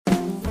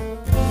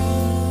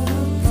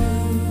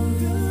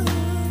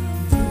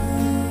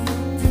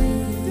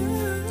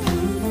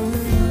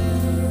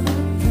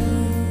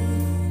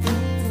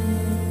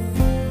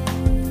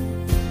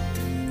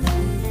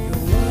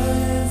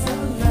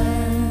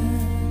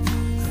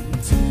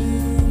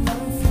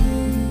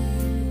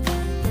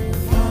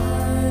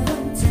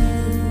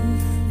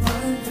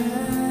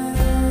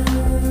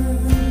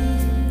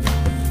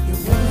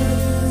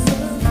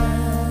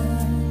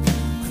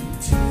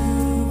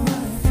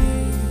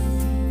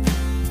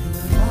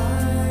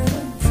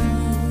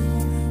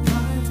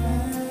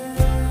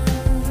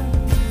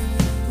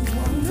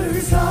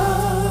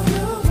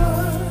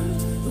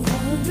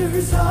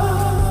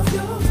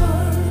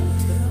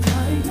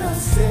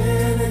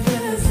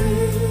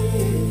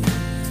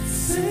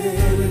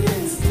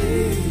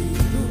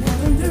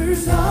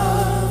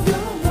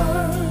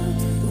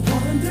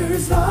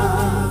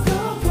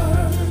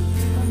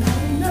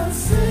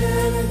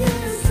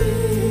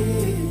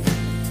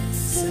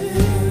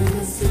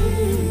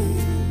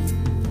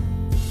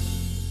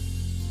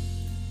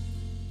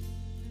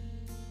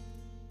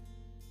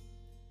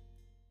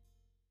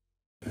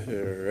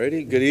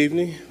Alrighty, good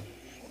evening,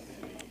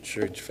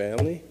 church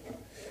family.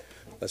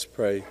 Let's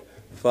pray.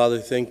 Father,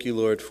 thank you,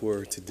 Lord,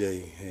 for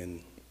today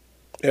and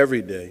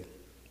every day.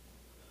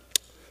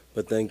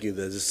 But thank you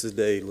that this is the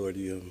day, Lord,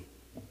 you've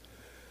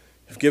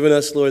given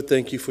us, Lord.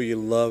 Thank you for your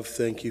love.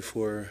 Thank you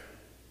for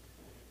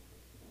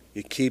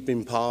your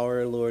keeping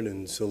power, Lord.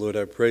 And so, Lord,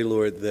 I pray,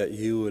 Lord, that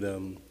you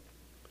would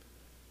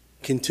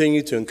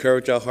continue to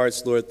encourage our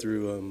hearts, Lord,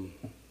 through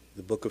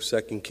the book of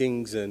 2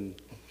 Kings. And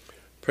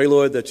pray,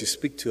 Lord, that you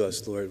speak to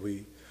us, Lord.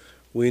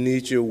 We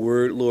need your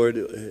word, Lord,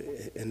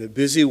 in a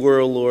busy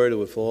world, Lord,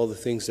 with all the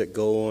things that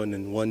go on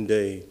in one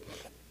day.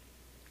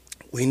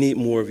 We need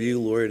more of you,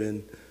 Lord.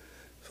 And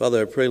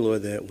Father, I pray,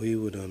 Lord, that we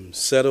would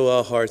settle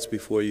our hearts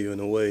before you in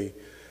a way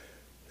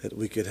that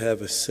we could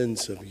have a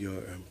sense of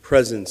your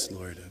presence,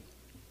 Lord.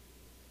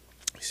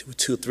 You see, with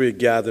 2 or 3 are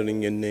gathered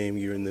in your name,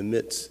 you're in the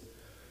midst.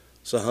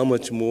 So how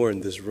much more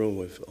in this room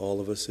with all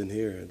of us in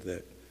here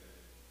that,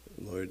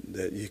 Lord,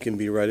 that you can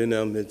be right in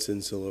our midst.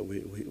 And so, Lord,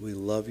 we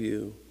love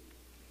you.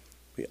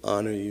 We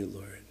honor you,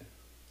 Lord.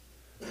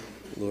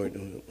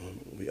 Lord,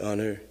 we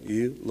honor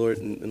you, Lord,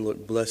 and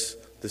Lord, bless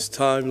this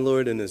time,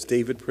 Lord. And as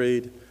David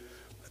prayed,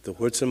 let the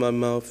words of my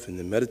mouth and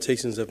the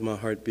meditations of my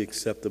heart be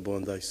acceptable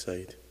in thy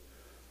sight.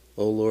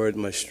 O Lord,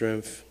 my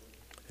strength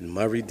and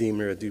my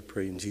Redeemer, I do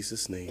pray in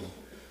Jesus' name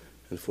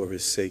and for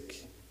his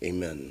sake.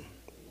 Amen.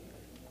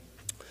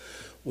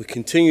 We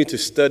continue to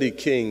study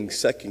Kings,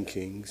 2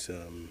 Kings.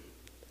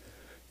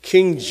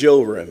 King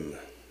Joram,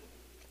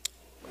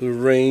 who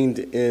reigned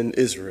in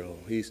Israel.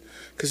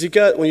 Because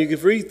when you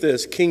read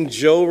this, King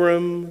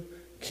Joram,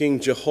 King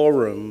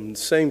Jehoram,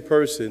 same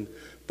person,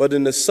 but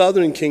in the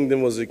southern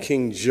kingdom was a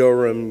King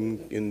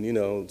Joram,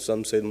 and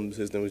some say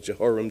his name was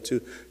Jehoram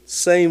too.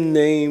 Same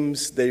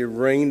names, they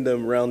reigned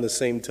them around the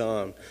same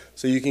time.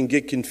 So you can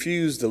get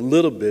confused a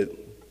little bit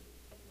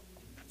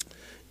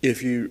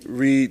if you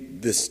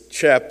read this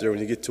chapter when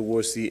you get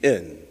towards the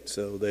end.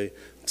 So they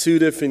 2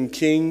 different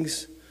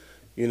kings,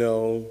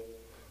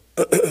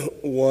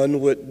 one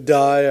would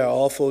die an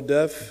awful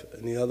death,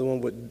 and the other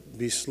one would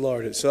be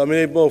slaughtered. So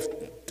they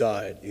both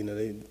died.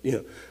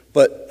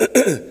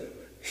 But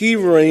he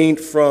reigned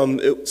from,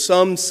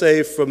 some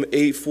say, from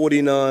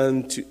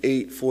 849 to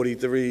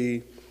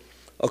 843,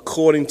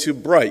 according to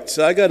Bright.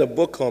 So I got a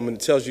book home and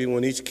it tells you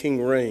when each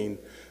king reigned,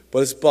 but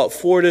it's about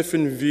 4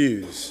 different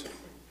views.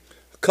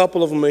 A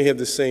couple of them may have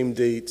the same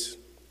dates.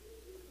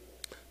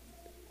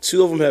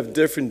 2 of them have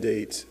different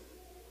dates.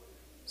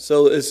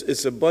 So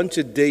it's a bunch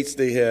of dates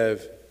they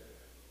have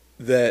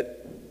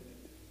that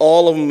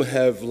all of them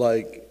have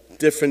like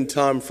different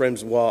time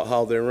frames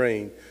how they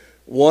reign.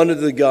 One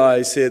of the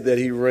guys said that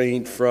he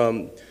reigned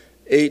from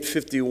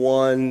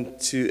 851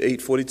 to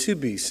 842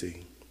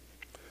 BC.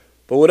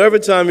 But whatever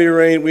time he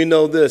reigned, we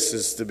know this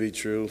is to be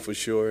true for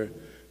sure,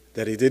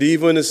 that he did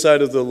evil in the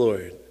sight of the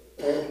Lord.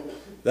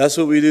 That's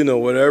what we do know.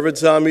 Whatever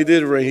time he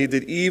did reign, he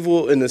did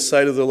evil in the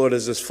sight of the Lord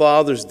as his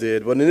fathers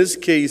did. But in this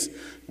case,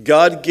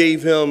 God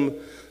gave him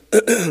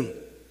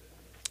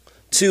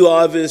 2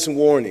 obvious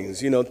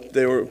warnings.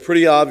 They were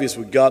pretty obvious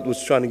what God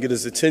was trying to get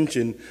his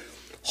attention,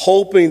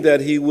 hoping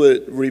that he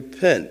would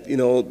repent.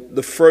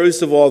 The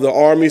first of all, the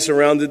army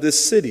surrounded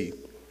this city.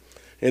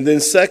 And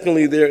then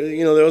secondly,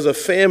 there was a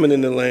famine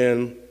in the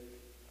land.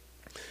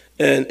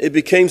 And it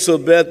became so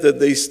bad that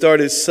they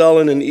started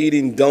selling and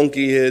eating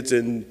donkey heads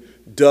and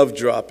dove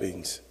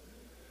droppings.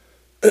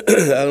 I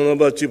don't know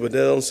about you, but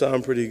that don't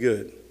sound pretty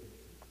good.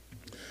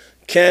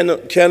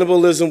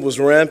 Cannibalism was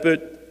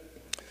rampant.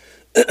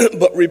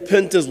 But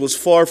repentance was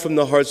far from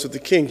the hearts of the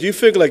kings. You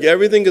figure like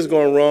everything is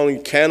going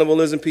wrong,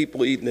 cannibalism,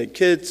 people eating their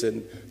kids,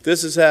 and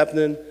this is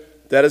happening,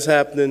 that is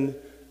happening,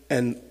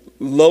 and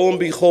lo and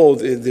behold,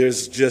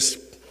 there's just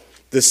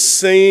the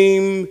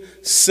same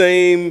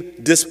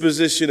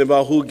disposition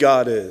about who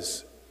God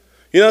is.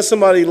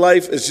 Somebody's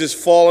life is just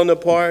falling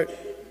apart?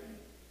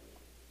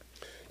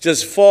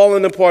 Just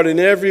falling apart in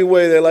every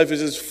way. Their life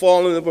is just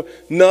falling apart.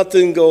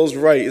 Nothing goes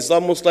right. It's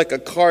almost like a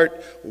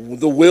cart.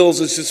 The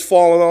wheels is just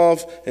falling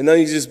off, and now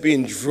you're just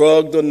being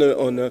drugged on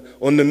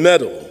the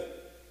metal.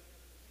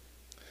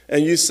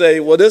 And you say,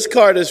 "Well, this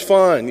cart is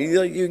fine."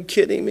 You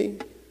kidding me?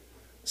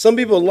 Some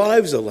people's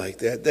lives are like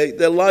that.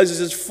 Their lives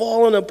are just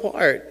falling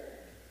apart,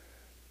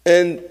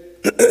 and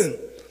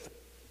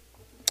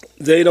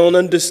they don't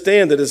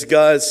understand that it's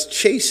God's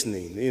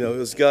chastening.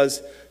 It's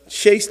God's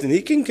chastening.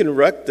 He can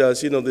correct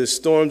us. There's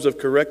storms of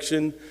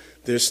correction.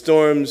 There's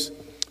storms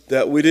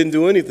that we didn't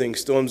do anything,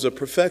 storms of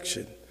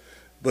perfection.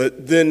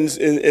 But then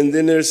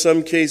there's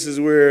some cases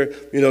where,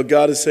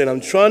 God is saying,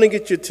 I'm trying to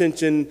get your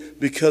attention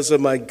because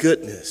of my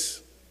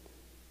goodness.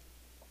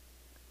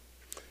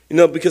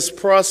 Because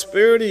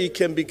prosperity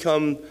can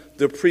become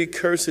the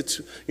precursor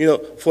to,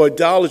 for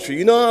idolatry.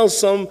 You know how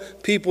some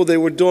people, they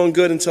were doing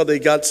good until they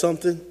got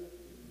something?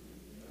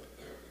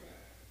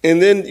 And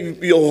then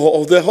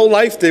their whole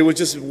life they were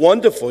just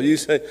wonderful. You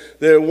say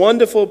they're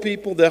wonderful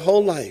people their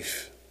whole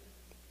life.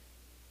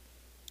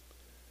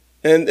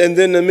 And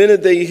then the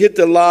minute they hit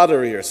the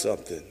lottery or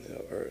something,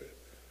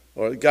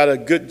 or got a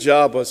good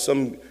job or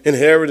some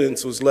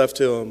inheritance was left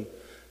to them,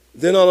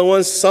 then all at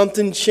once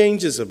something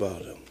changes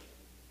about him.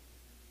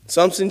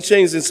 Something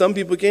changes, and some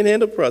people can't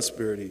handle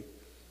prosperity.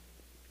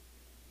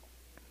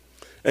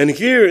 And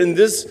here in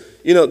this,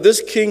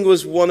 this king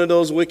was one of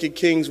those wicked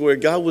kings where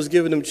God was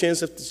giving him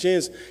chance after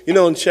chance.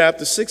 In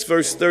chapter 6,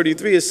 verse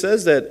 33, it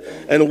says that,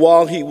 and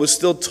while he was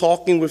still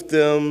talking with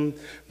them,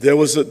 there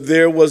was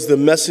the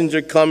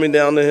messenger coming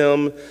down to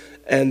him.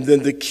 And then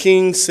the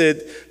king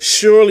said,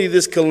 surely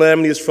this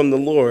calamity is from the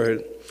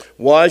Lord.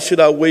 Why should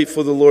I wait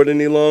for the Lord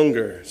any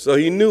longer? So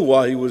he knew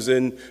why he was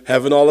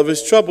having all of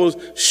his troubles.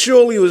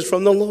 Surely it was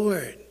from the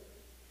Lord.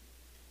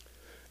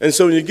 And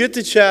so when you get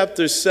to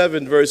chapter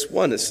 7, verse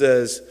 1, it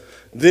says,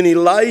 then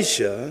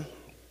Elisha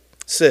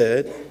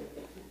said,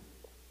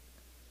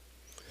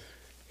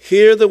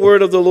 hear the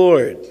word of the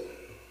Lord.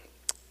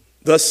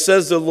 Thus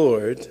says the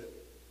Lord,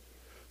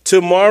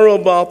 tomorrow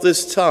about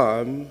this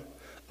time,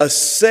 a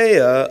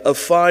seah of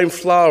fine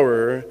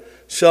flour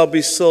shall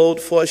be sold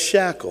for a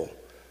shekel.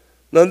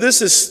 Now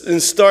this is in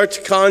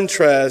stark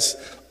contrast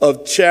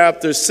of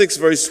chapter 6,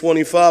 verse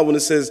 25, when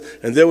it says,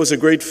 and there was a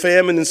great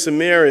famine in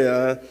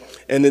Samaria,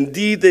 and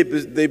indeed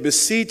they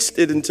beseeched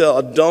it until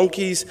a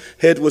donkey's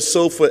head was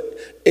sold for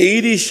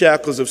 80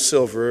 shekels of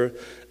silver,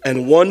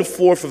 and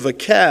 1/4 of a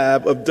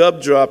cab of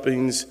dove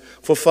droppings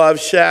for 5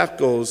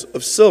 shekels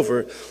of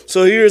silver.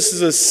 So here's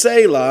a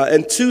selah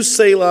and 2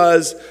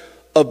 selahs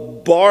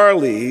of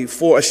barley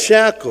for a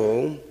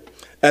shekel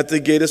at the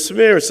gate of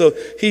Samaria. So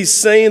he's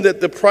saying that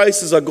the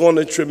prices are going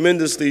to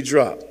tremendously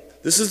drop.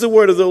 This is the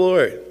word of the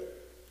Lord.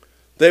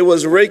 They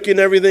was raking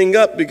everything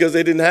up because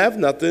they didn't have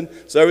nothing.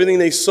 So everything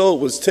they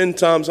sold was 10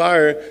 times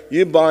higher.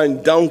 You're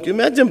buying donkey.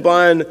 Imagine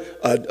buying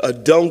a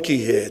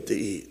donkey head to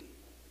eat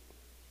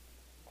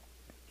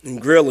and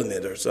grilling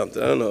it or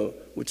something. I don't know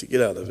what you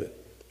get out of it.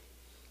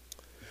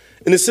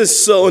 And it says,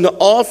 so an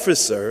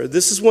officer,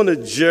 this is one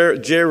of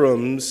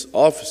Jeram's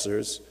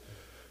officers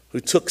who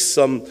took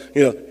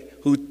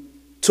who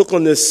took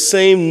on this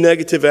same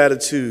negative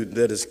attitude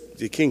that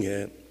the king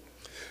had.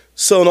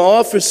 So an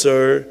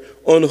officer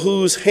on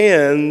whose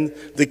hand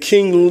the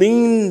king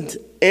leaned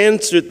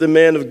answered the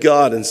man of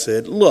God and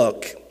said,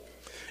 look,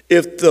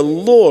 if the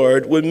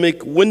Lord would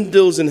make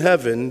windows in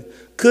heaven,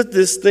 could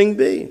this thing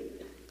be?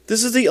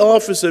 This is the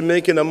officer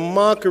making a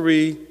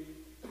mockery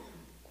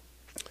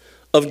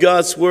of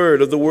God's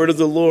word, of the word of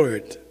the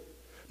Lord,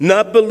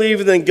 not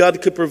believing that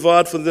God could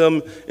provide for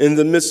them in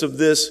the midst of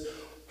this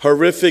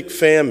horrific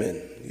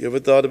famine. You ever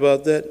thought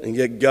about that? And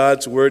yet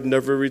God's word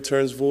never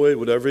returns void.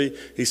 Whatever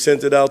he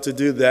sent it out to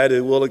do, that it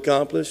will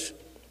accomplish.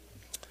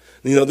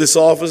 This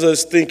officer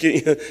is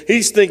thinking,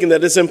 he's thinking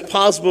that it's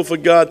impossible for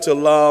God to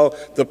allow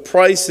the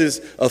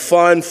prices of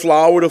fine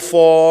flour to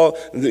fall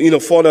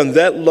down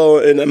that low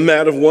in a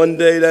matter of one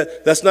day.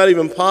 That's not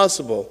even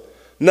possible.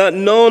 Not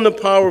knowing the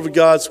power of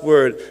God's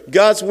word.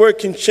 God's word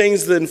can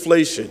change the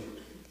inflation.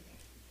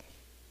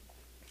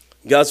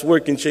 God's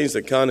word can change the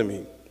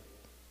economy.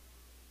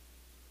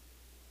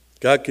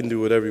 God can do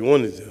whatever he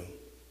wanted to do.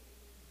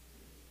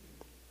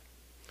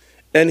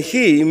 And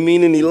he,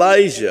 meaning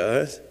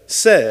Elijah,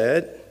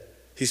 said,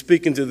 he's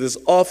speaking to this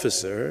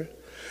officer,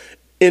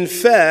 in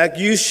fact,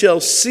 you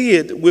shall see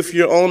it with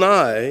your own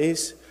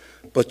eyes,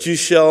 but you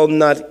shall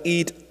not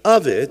eat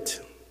of it.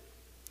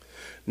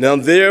 Now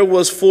there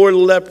was 4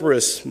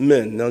 leprous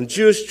men. Now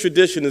Jewish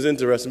tradition is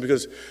interesting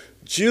because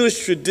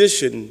Jewish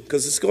tradition,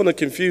 because it's going to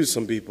confuse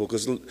some people,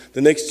 because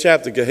the next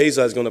chapter,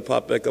 Gehazi is going to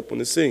pop back up on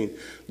the scene.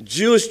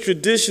 Jewish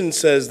tradition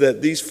says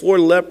that these 4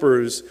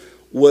 lepers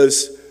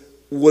was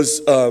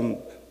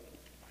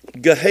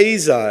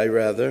Gehazi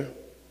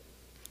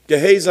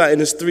and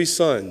his 3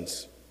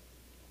 sons.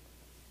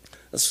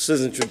 That's what it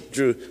says in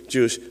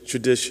Jewish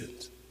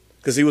traditions,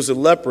 because he was a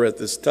leper at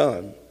this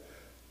time.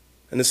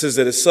 And it says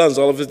that his sons,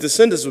 all of his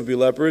descendants would be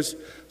lepers.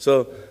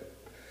 So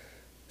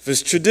if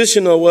it's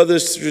tradition or whether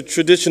it's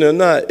tradition or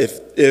not, if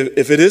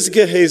it is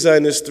Gehazi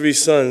and his 3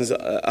 sons,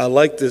 I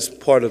like this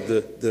part of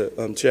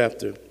the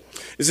chapter.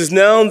 It says,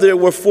 now there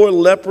were 4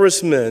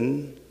 leprous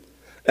men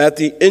at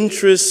the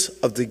entrance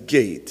of the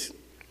gate.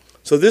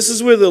 So this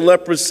is where the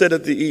lepers sat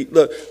at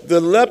the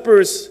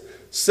lepers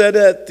sat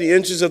at the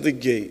entrance of the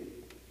gate.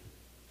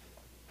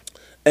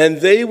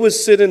 And they would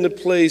sit in the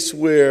place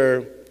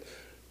where,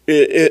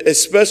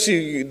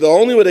 especially the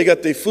only way they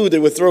got their food, they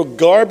would throw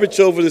garbage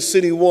over the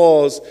city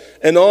walls,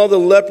 and all the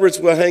lepers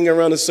would hang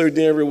around a certain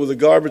area where the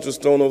garbage was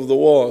thrown over the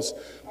walls.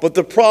 But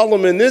the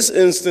problem in this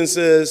instance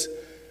is,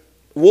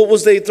 what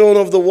was they throwing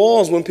over the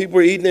walls when people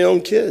were eating their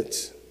own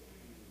kids?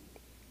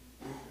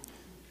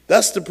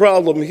 That's the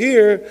problem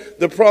here.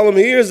 The problem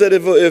here is that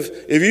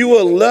if you were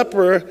a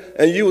leper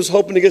and you was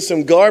hoping to get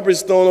some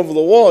garbage thrown over the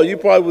wall, you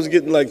probably was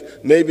getting like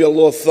maybe a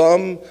little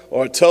thumb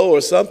or a toe or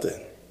something.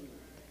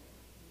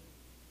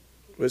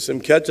 With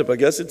some ketchup, I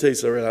guess it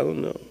tastes all right. I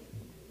don't know.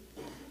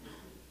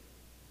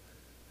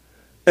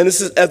 And it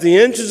says, at the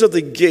entrance of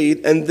the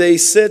gate, and they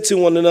said to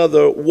one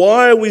another,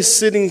 why are we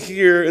sitting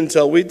here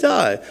until we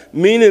die?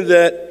 Meaning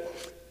that,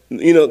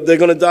 they're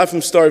going to die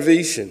from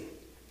starvation.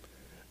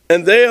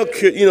 And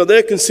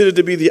they're considered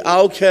to be the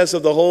outcasts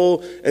of the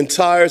whole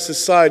entire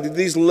society.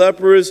 These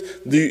lepers,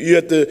 you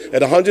have to,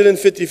 at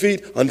 150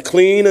 feet,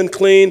 unclean,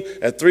 unclean.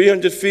 At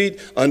 300 feet,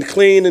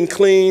 unclean,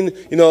 unclean.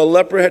 A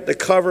leper had to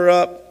cover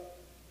up.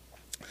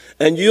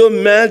 And you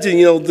imagine,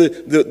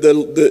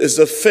 it's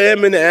a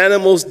famine,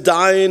 animals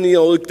dying.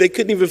 They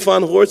couldn't even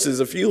find horses.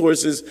 A few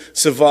horses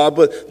survived,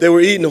 but they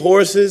were eating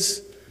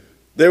horses.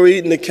 They were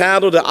eating the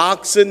cattle, the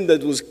oxen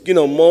that was,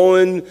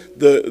 mowing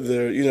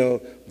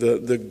the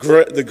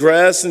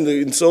grass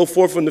and so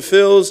forth in the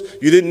fields.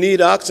 You didn't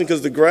need oxen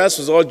because the grass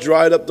was all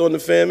dried up during the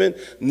famine.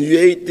 And you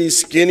ate these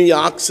skinny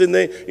oxen.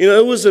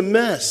 It was a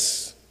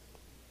mess.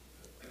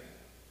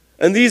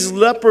 And these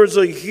lepers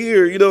are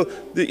here.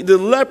 The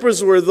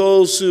lepers were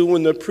those who,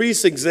 when the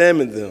priest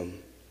examined them,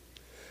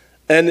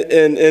 and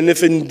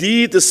if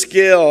indeed the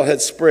scale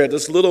had spread,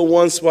 this little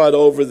one spot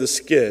over the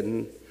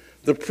skin,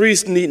 the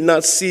priest need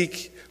not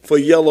seek for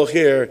yellow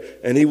hair,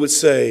 and he would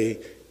say,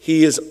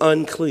 he is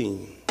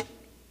unclean.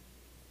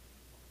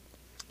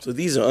 So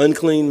these are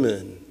unclean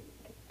men.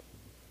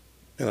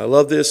 And I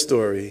love their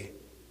story.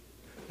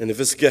 And if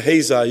it's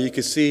Gehazi, you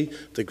can see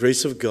the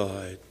grace of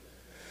God.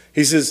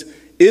 He says,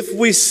 if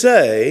we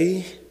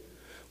say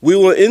we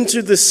will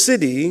enter the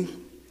city,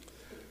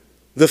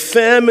 the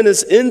famine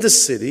is in the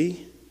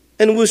city,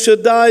 and we shall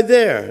die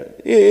there.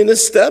 And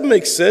that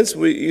makes sense.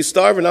 You're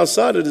starving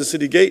outside of the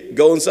city gate.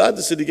 Go inside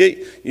the city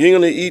gate. You ain't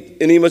going to eat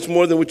any much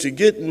more than what you're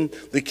getting.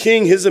 The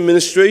king, his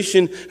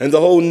administration, and the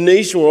whole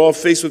nation were all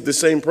faced with the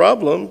same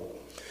problem.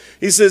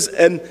 He says,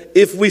 and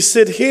if we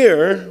sit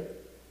here,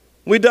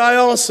 we die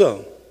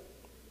also.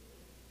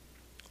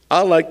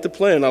 I like the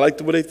plan. I like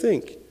the way they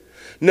think.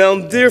 Now,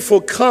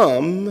 therefore,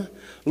 come,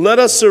 let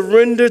us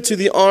surrender to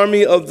the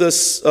army of the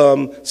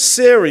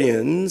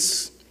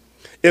Syrians.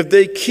 If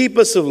they keep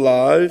us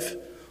alive,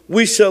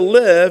 we shall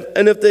live,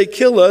 and if they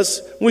kill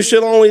us, we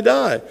shall only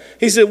die.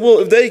 He said, well,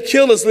 if they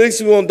kill us, at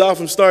least we won't die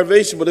from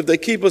starvation, but if they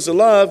keep us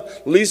alive,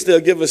 at least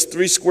they'll give us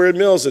 3 square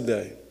meals a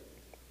day.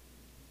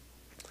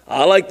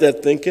 I like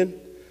that thinking.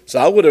 So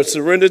I would have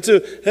surrendered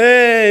too.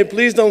 Hey,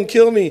 please don't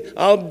kill me.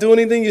 I'll do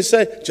anything you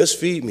say. Just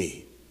feed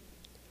me.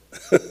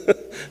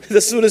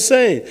 That's what it's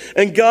saying.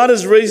 And God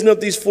is raising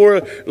up these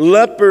 4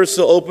 lepers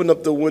to open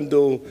up the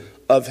window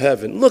of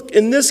heaven. Look,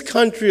 in this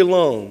country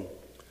alone,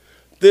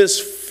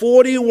 there's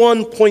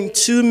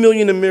 41.2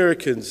 million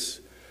Americans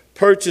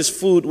purchase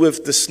food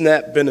with the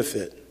SNAP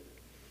benefit.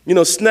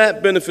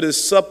 SNAP benefit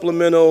is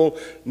Supplemental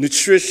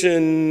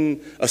Nutrition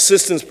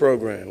Assistance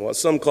Program, or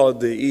some call it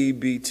the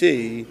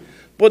EBT.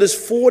 But it's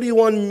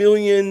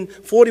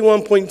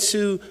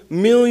 41.2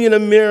 million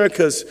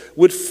Americans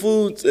with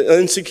food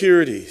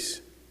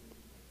insecurities.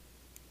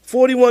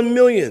 41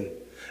 million.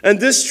 And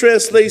this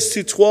translates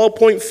to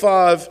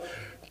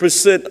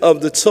 12.5%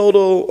 of the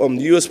total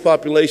U.S.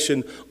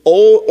 population.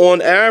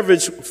 On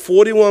average,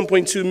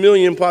 41.2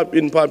 million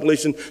in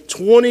population,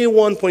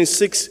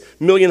 21.6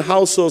 million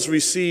households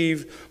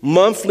receive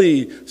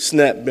monthly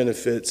SNAP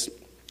benefits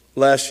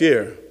last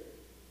year.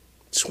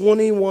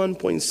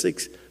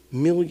 21.6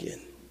 million.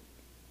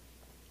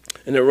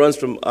 And it runs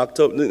from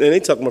October, and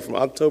they talk about from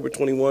October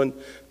 21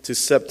 to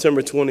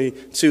September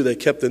 22. They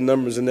kept the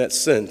numbers in that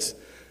sense.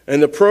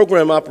 And the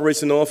program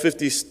operates in all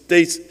 50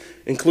 states,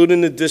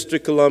 including the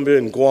District of Columbia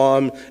and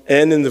Guam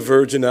and in the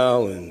Virgin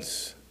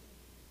Islands.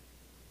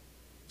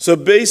 So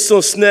based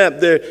on SNAP,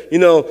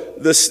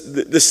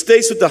 the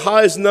states with the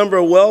highest number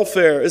of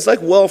welfare, it's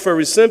like welfare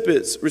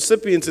recipients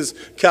is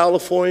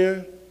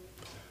California,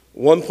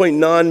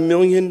 1.9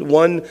 million,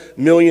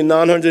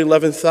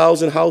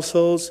 1,911,000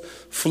 households.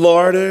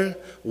 Florida,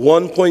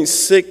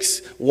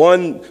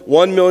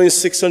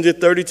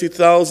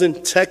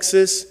 1,632,000.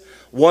 Texas,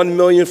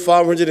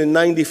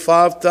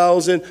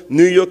 1,595,000.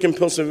 New York and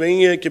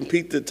Pennsylvania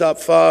complete the top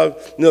five,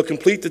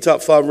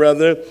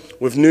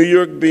 with New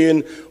York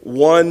being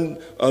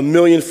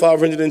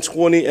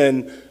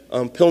 1,520,000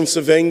 and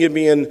Pennsylvania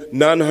being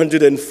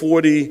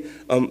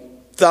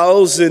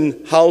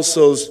 940,000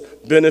 households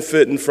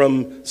benefiting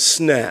from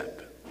SNAP.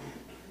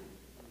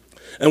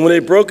 And when they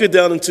broke it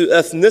down into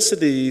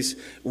ethnicities,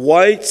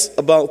 whites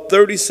about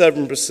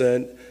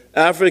 37%,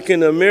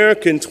 African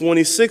American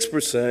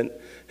 26%,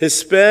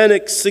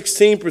 Hispanic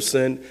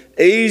 16%,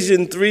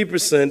 Asian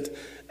 3%,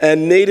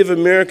 and Native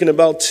American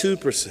about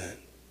 2%.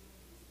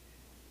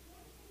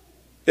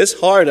 It's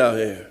hard out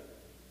here.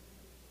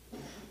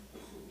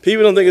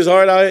 People don't think it's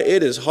hard out here.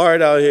 It is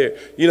hard out here.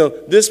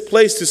 This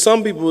place to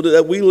some people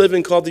that we live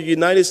in called the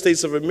United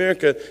States of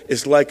America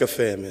is like a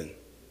famine.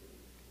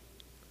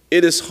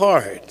 It is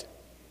hard.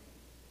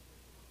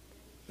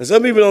 And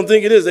some people don't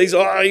think it is. They say,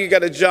 oh, you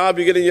got a job,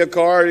 you get in your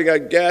car, you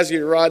got gas,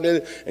 you're riding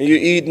in, and you're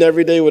eating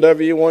every day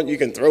whatever you want. You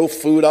can throw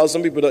food out.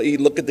 Some people don't eat,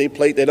 look at their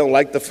plate, they don't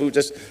like the food,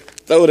 just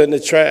throw it in the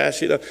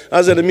trash. I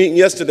was at a meeting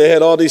yesterday, they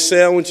had all these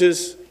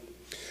sandwiches,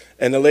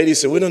 and the lady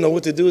said, we don't know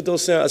what to do with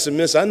those sandwiches. I said,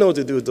 miss, I know what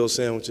to do with those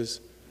sandwiches.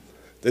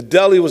 The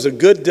deli was a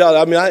good deli.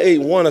 I mean, I ate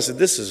one. I said,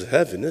 this is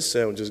heaven. This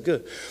sandwich is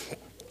good.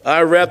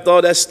 I wrapped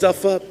all that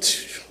stuff up,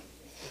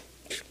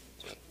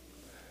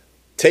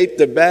 taped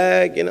the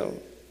bag,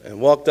 and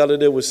walked out of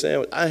there with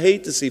sandwich. I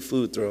hate to see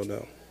food thrown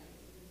out.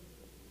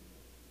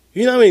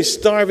 You know how many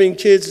starving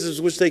kids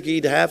just wish they could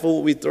eat half of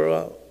what we throw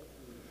out?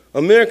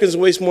 Americans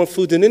waste more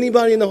food than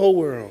anybody in the whole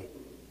world.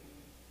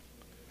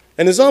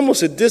 And it's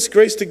almost a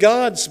disgrace to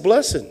God's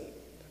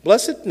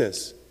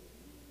blessedness.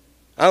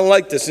 I don't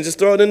like this, and just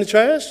throw it in the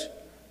trash.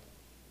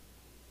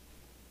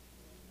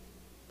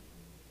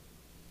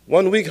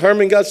 One week,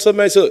 Herman got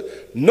somebody said,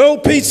 no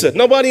pizza.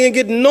 Nobody ain't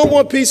getting no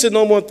more pizza,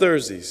 no more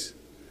Thursdays.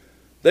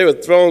 They were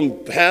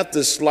throwing half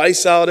the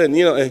slice out, and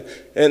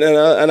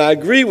and I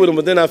agreed with them,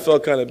 but then I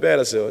felt kind of bad.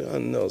 I said, I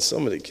know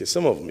some of the kids,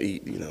 some of them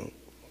eat,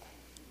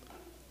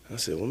 I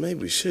said, well,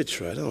 maybe we should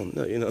try it. I don't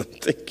know,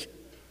 think.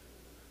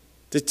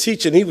 The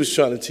teacher, he was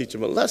trying to teach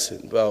them a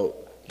lesson about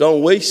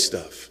don't waste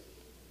stuff.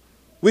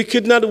 We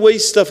could not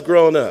waste stuff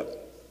growing up.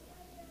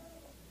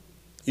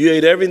 You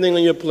ate everything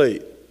on your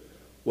plate,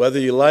 whether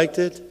you liked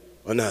it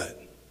or not.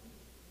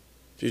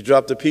 If you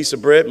dropped a piece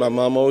of bread, my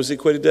mom always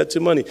equated that to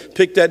money.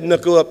 Pick that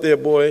knuckle up there,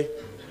 boy.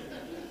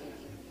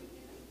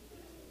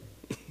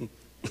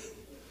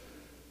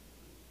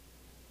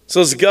 So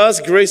it's God's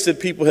grace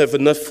that people have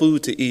enough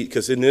food to eat,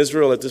 because in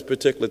Israel at this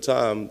particular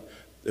time,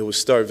 there was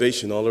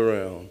starvation all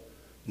around.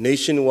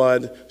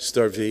 Nationwide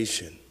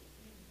starvation.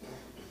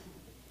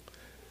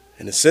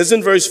 And it says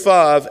in verse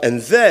 5,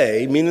 and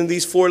they, meaning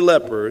these 4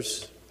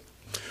 lepers,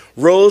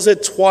 rose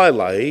at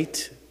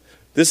twilight.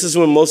 This is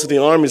when most of the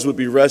armies would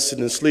be rested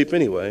and sleep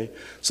anyway.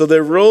 So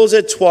they rose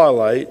at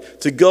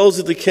twilight to go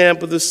to the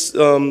camp of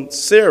the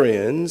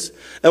Syrians.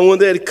 And when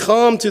they had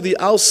come to the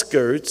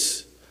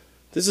outskirts,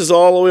 this is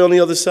all the way on the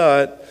other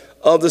side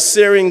of the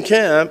Syrian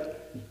camp,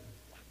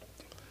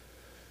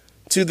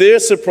 to their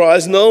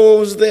surprise, no one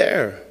was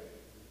there.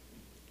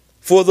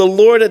 For the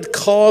Lord had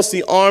caused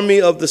the army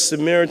of the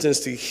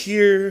Samaritans to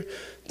hear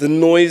the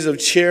noise of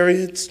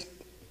chariots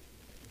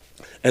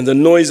and the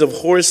noise of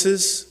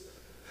horses,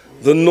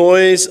 the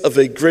noise of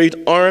a great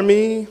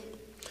army.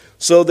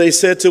 So they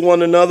said to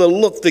one another,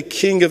 look, the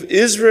king of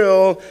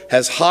Israel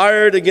has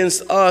hired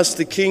against us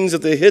the kings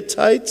of the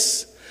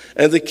Hittites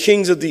and the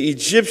kings of the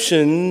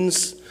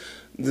Egyptians,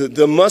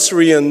 the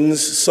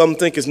Musrians. Some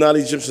think it's not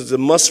Egyptians, the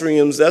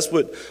Musrians. That's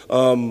what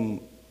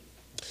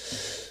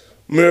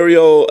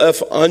Mario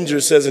F. Unger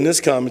says in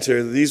his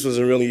commentary, that these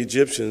wasn't really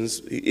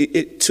Egyptians,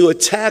 to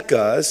attack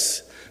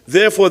us.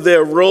 Therefore they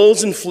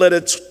arose and fled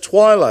at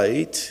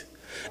twilight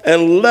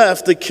and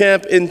left the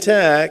camp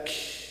intact,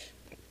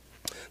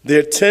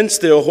 their tents,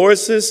 their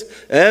horses,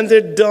 and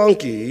their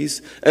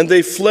donkeys, and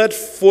they fled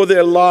for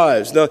their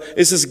lives. Now,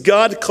 it says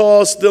God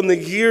caused them to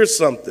hear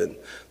something.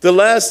 The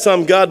last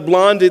time God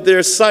blinded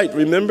their sight,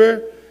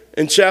 remember?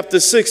 In chapter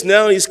 6,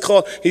 now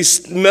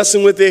he's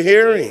messing with their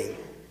hearing.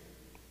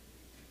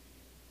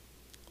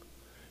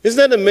 Isn't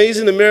that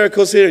amazing, the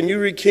miracles here? And you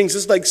read Kings,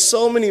 it's like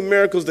so many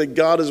miracles that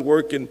God is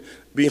working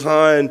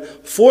behind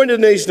for the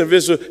nation of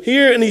Israel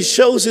here, and he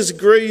shows his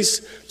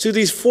grace to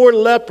these 4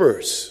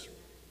 lepers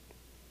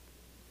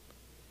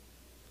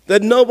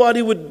that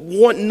nobody would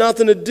want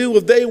nothing to do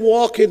with. They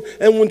walk in,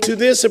 and when to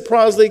their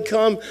surprise they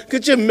come,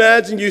 could you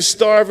imagine you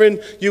starving,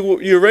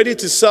 you're ready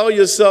to sell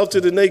yourself to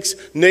the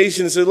next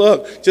nation and say,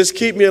 look, just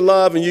keep me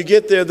alive, and you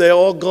get there, they're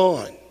all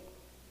gone.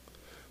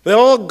 They're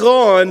all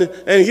gone,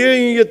 and here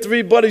you your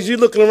 3 buddies, you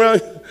looking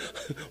around,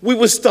 we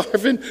were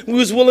starving, we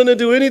was willing to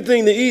do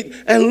anything to eat,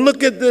 and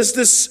look at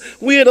this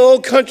weird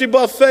old country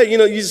buffet,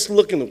 you're just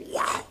looking,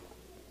 wow.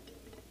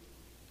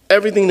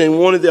 Everything they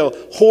wanted, their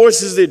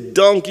horses, their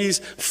donkeys,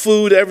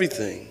 food,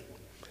 everything.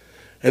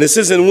 And it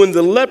says, and when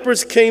the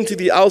lepers came to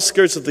the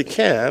outskirts of the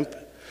camp,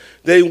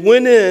 they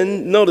went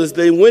in, notice,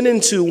 they went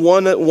into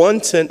one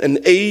tent and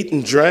ate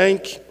and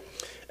drank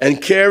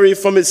and carried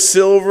from it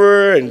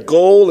silver and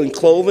gold and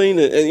clothing.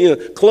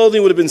 And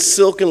clothing would have been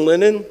silk and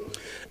linen.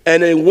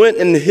 And they went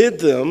and hid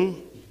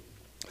them.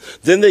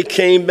 Then they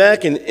came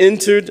back and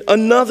entered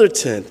another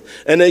tent,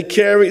 and they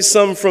carried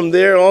some from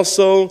there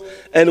also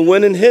and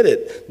went and hid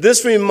it.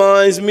 This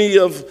reminds me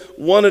of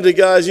one of the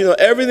guys,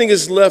 everything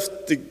is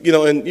left,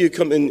 and you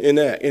come in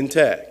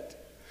intact.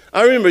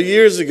 I remember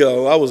years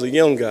ago, I was a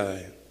young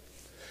guy,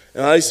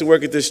 and I used to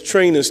work at this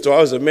training store.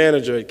 I was a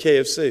manager at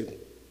KFC.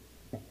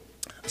 I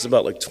was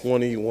about like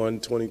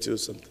 21, 22 or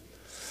something.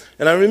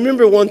 And I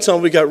remember one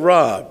time we got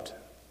robbed.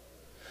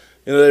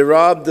 They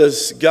robbed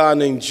this guy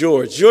named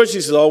George. George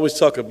used to always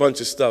talk a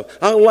bunch of stuff.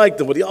 I liked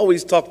him, but he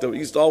used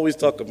to always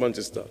talk a bunch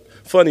of stuff.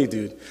 Funny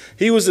dude.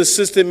 He was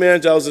assistant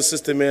manager, I was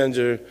assistant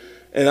manager,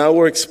 and I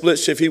worked split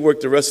shift. He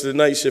worked the rest of the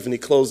night shift, and he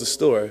closed the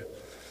store.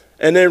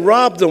 And they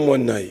robbed him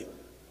one night.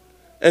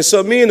 And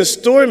so me and the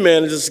store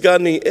manager, this guy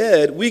named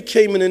Ed, we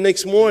came in the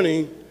next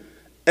morning,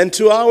 and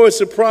to our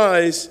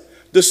surprise,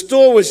 the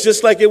store was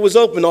just like it was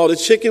open. All the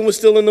chicken was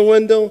still in the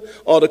window,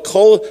 all the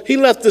coal. He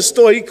left the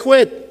store, he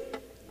quit.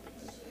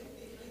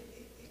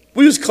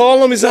 We was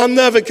calling him, he said, I'm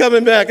never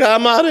coming back,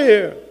 I'm out of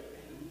here.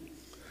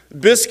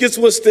 Biscuits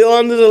were still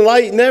under the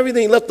light and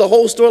everything. He left the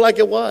whole store like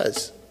it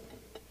was.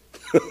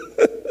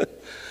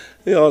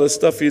 The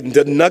stuff,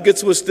 the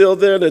nuggets were still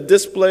there, the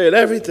display and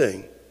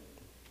everything.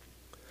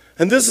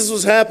 And this is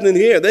what's happening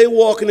here. They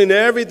walking in,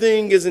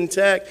 everything is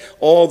intact.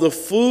 All the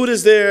food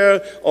is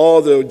there,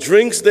 all the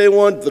drinks they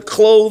want, the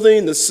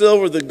clothing, the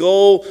silver, the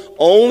gold,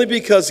 only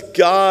because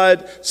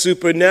God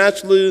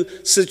supernaturally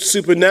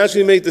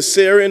made the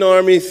Syrian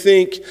army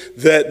think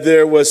that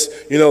there was,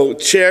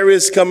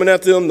 chariots coming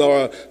after them,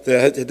 or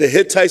the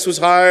Hittites was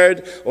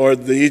hired, or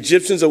the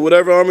Egyptians, or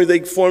whatever army they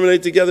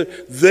formulated together.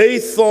 They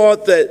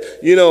thought that,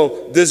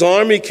 this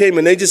army came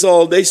and they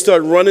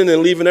start running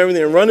and leaving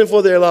everything and running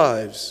for their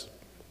lives.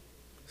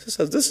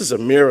 This is a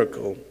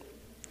miracle.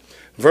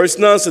 Verse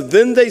 9 says,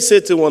 then they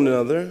said to one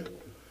another,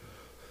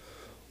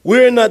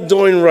 we're not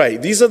doing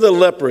right. These are the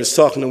lepers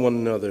talking to one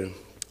another.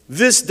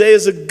 This day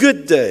is a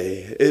good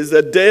day, is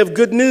a day of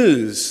good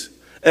news,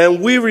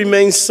 and we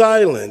remain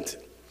silent.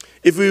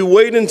 If we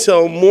wait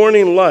until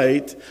morning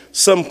light,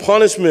 some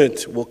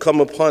punishment will come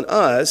upon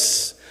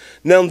us.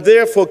 Now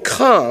therefore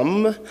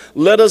come,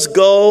 let us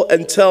go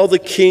and tell the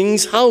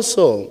king's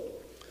household.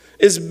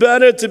 It's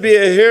better to be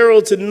a hero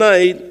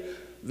tonight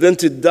than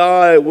to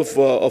die with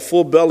a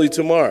full belly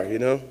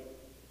tomorrow,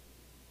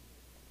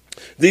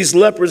 These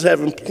lepers,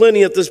 having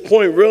plenty at this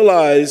point,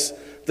 realized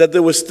that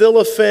there was still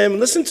a famine.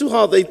 Listen to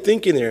how they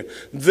think in here.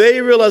 They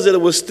realized that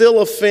it was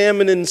still a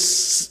famine in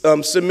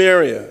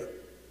Samaria.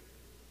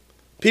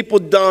 People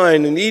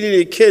dying and eating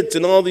their kids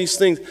and all these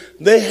things.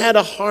 They had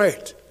a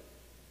heart.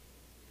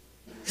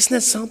 Isn't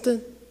that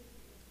something?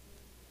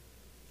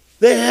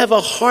 They have a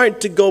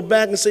heart to go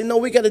back and say, no,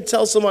 we got to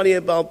tell somebody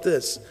about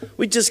this.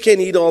 We just can't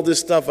eat all this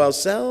stuff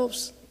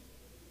ourselves.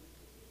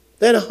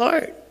 They had a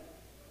heart.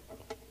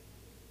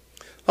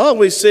 I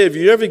always say, if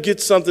you ever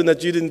get something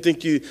that you didn't think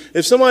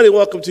if somebody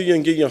walked up to you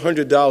and gave you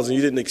 $100 and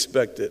you didn't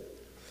expect it,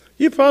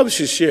 you probably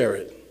should share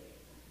it.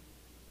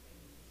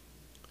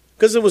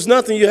 Because it was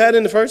nothing you had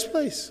in the first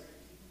place.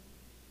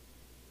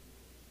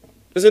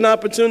 It's an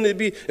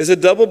opportunity it's a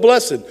double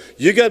blessing.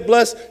 You got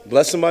blessed,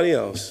 bless somebody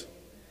else.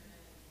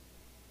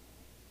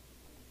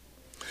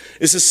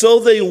 It says, so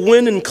they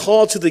went and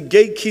called to the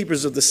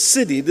gatekeepers of the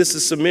city, this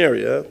is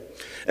Samaria,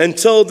 and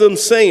told them,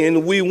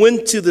 saying, we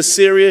went to the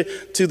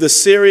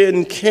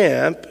Syrian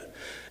camp,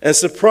 and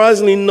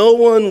surprisingly no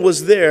one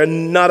was there,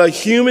 not a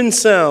human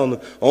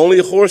sound, only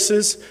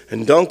horses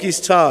and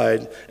donkeys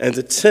tied, and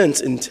the tents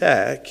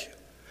intact.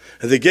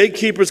 And the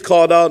gatekeepers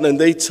called out, and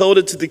they told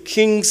it to the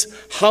king's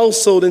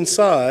household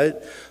inside.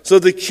 So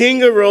the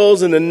king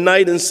arose in the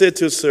night and said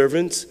to his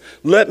servants,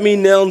 let me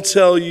now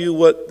tell you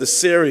what the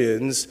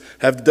Syrians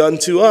have done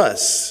to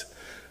us.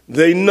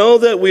 They know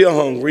that we are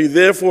hungry,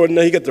 therefore,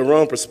 no, he got the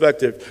wrong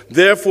perspective.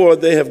 Therefore,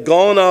 they have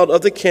gone out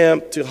of the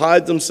camp to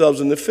hide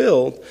themselves in the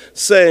field,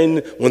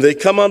 saying, when they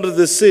come out of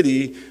the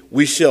city,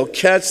 we shall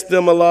catch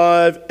them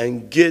alive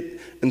and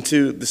get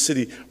into the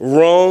city.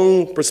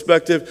 Wrong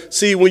perspective.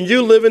 See, when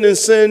you're living in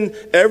sin,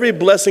 every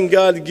blessing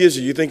God gives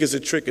you, you think it's a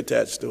trick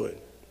attached to it.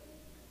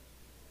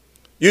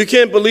 You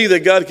can't believe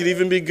that God could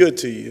even be good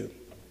to you.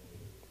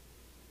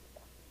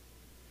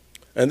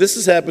 And this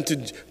has happened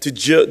to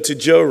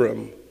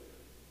Joram.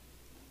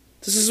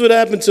 This is what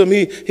happened to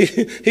him.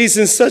 He's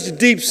in such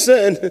deep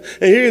sin, and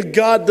here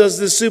God does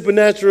this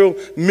supernatural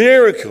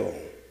miracle.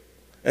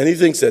 And he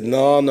thinks that,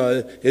 no,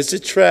 it's a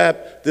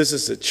trap. This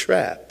is a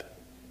trap.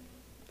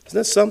 Isn't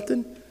that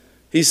something?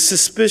 He's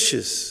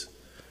suspicious.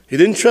 He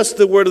didn't trust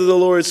the word of the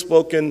Lord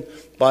spoken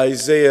by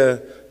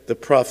Isaiah the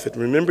prophet.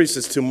 Remember, he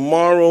says,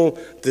 tomorrow,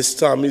 this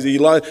time.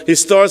 He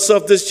starts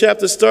off, this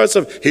chapter starts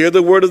off, hear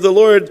the word of the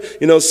Lord,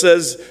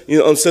 says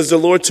the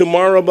Lord,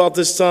 tomorrow about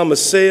this time,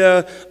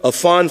 a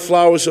fine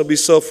flour shall be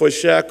sold for a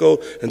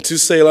shekel, and 2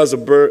 seahs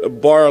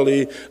of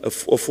barley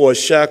for a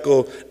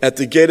shekel at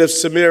the gate of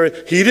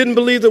Samaria. He didn't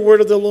believe the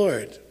word of the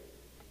Lord.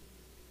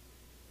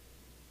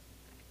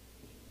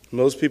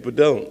 Most people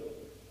don't.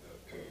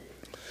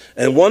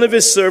 And one of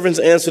his servants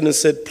answered and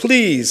said,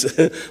 please,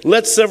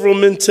 let several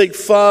men take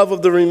 5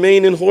 of the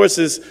remaining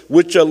horses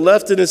which are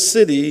left in the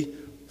city.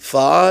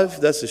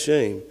 5? That's a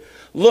shame.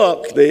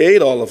 Look, they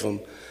ate all of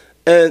them.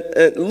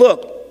 And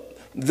look,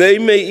 they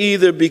may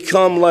either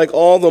become like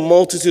all the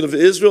multitude of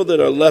Israel that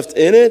are left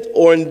in it,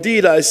 or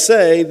indeed, I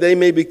say, they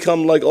may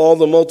become like all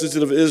the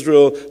multitude of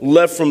Israel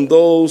left from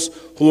those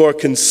who are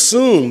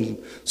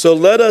consumed. So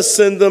let us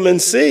send them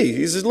and see.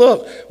 He says,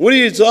 look, what are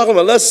you talking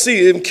about? Let's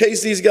see, in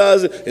case these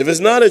guys, if it's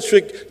not a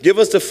trick, give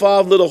us the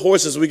 5 little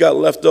horses we got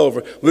left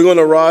over. We're going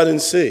to ride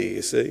and see,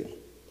 you see.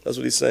 That's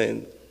what he's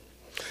saying.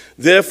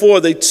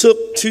 Therefore, they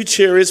took 2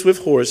 chariots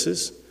with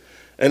horses,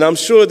 and I'm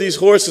sure these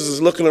horses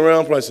is looking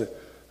around probably saying,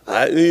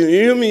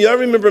 y'all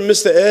remember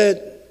Mr.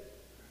 Ed?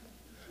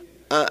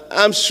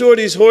 I'm sure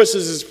these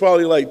horses is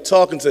probably like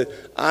talking to,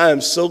 I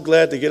am so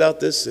glad to get out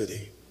this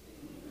city.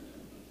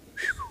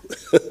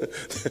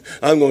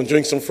 I'm going to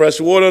drink some fresh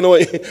water on the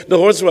way. The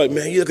horses were like,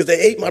 man, because they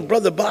ate my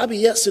brother Bobby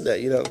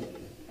yesterday,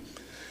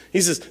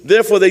 He says,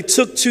 therefore they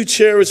took 2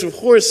 chariots with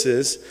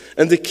horses,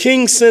 and the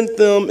king sent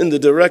them in the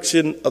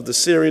direction of the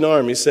Syrian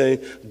army, saying,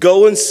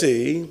 go and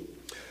see.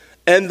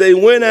 And they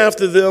went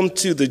after them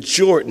to the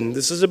Jordan.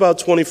 This is about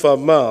 25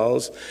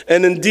 miles.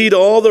 And indeed,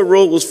 all the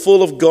road was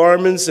full of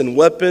garments and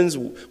weapons,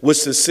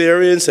 which the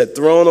Syrians had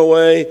thrown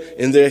away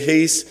in their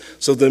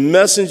haste. So the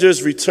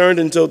messengers returned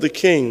and told the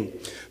king.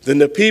 Then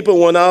the people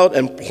went out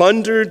and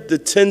plundered the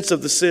tents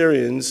of the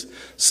Syrians.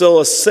 So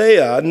a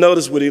seah,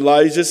 notice what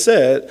Elijah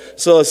said,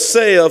 so a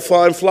seah of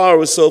fine flour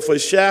was sold for a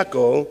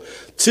shekel,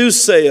 2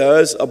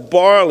 seahs of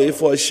barley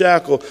for a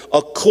shekel,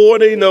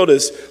 according,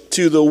 notice,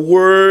 to the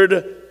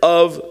word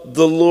of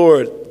the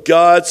Lord.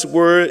 God's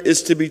word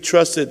is to be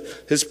trusted.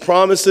 His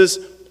promises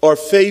are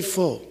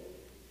faithful.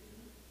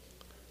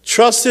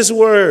 Trust his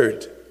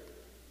word.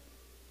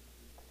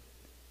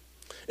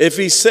 If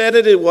he said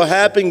it, it will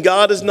happen.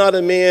 God is not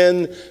a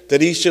man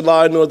that he should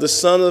lie, nor the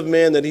son of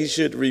man that he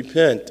should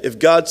repent. If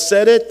God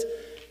said it,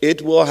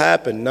 it will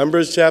happen.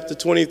 Numbers chapter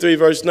 23,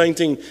 verse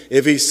 19.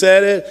 If he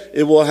said it,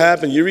 it will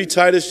happen. You read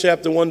Titus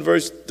chapter 1,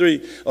 verse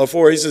 3 or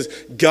 4. He says,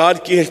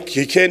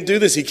 he can't do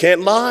this. He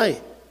can't lie.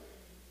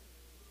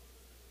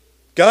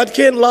 God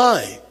can't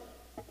lie.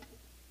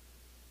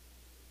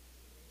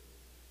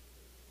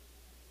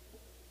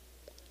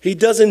 He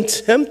doesn't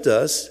tempt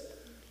us.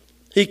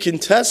 He can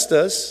test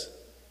us.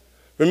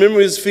 Remember,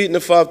 he was feeding the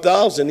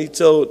 5,000. He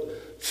told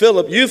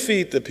Philip, you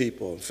feed the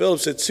people.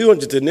 Philip said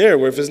 200 denarii.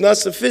 Where if it's not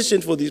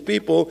sufficient for these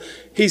people,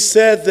 he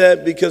said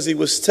that because he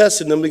was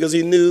testing them, because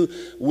he knew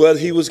what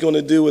he was going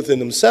to do within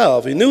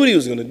himself. He knew what he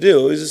was going to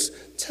do. He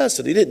just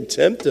tested. He didn't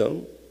tempt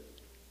them.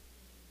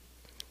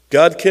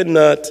 God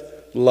cannot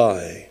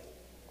lie.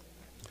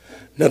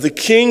 Now the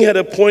king had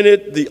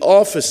appointed the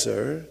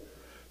officer.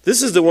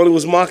 This is the one who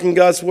was mocking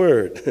God's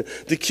word.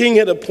 The king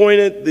had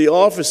appointed the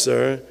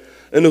officer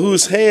in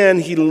whose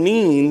hand he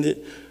leaned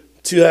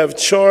to have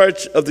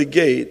charge of the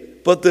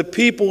gate. But the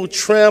people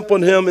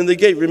trampled him in the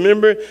gate.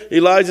 Remember,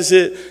 Elijah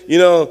said,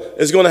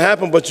 it's going to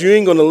happen, but you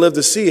ain't going to live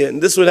to see it.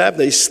 And this would happen.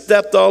 They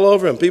stepped all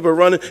over him. People were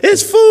running.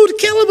 It's food,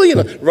 kill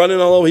him, running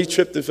all over. He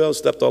tripped and fell,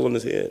 stepped all on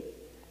his head.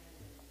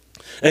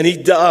 And he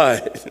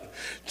died,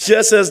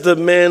 just as the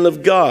man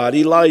of God,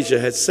 Elijah,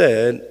 had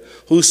said,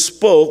 who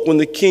spoke when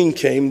the king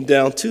came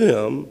down to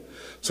him.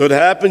 So it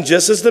happened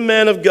just as the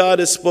man of God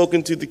had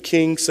spoken to the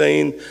king,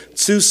 saying,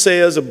 2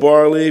 seahs of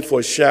barley for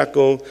a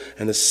shekel,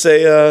 and a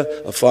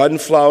seah of fine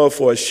flour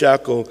for a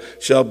shekel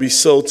shall be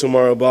sold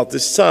tomorrow about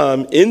this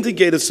time in the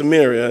gate of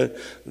Samaria.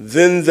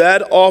 Then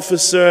that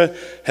officer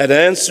had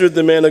answered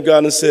the man of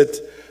God and said,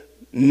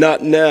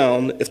 not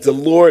now. If the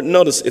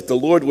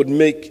Lord would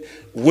make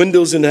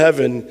windows in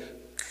heaven,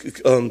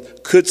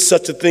 could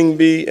such a thing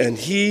be? And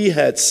he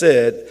had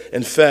said,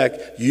 in fact,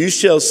 you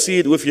shall see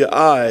it with your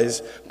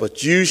eyes,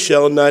 but you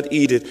shall not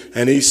eat it.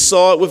 And he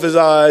saw it with his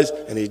eyes,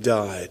 and he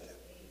died.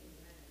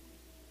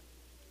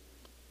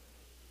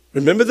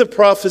 Remember the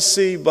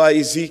prophecy by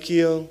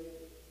Ezekiel?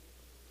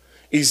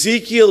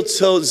 Ezekiel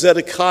told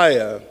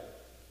Zedekiah,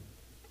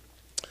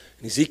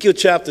 in Ezekiel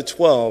chapter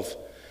 12,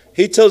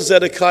 he told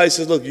Zedekiah, he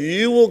says, look,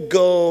 you will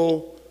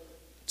go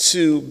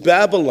to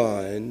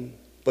Babylon,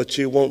 but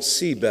you won't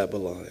see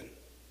Babylon.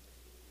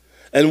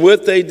 And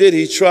what they did,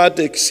 he tried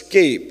to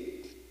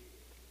escape.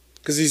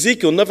 Because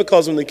Ezekiel never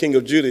calls him the king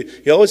of Judah.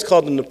 He always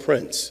called him the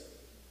prince.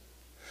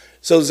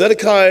 So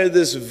Zedekiah,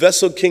 this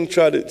vessel king,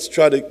 tried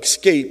to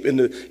escape in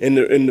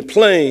the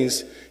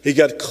plains. He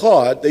got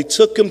caught. They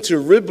took him to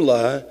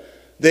Riblah.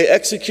 They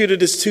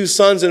executed his 2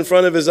 sons in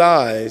front of his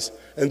eyes.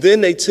 And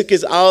then they took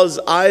his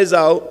eyes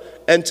out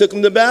and took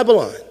him to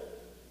Babylon.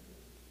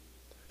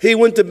 He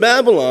went to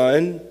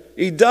Babylon.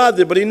 He died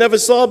there, but he never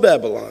saw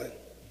Babylon.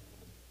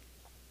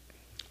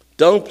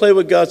 Don't play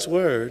with God's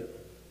word.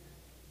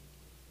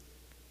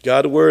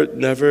 God's word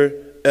never,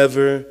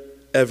 ever,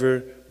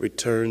 ever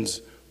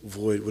returns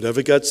void.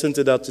 Whatever God sent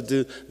it out to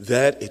do,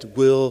 that it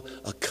will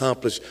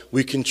accomplish.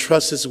 We can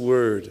trust his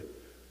word.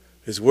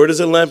 His word is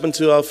a lamp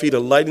unto our feet, a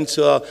light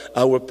unto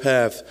our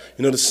path.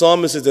 The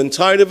psalmist says, the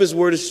entirety of his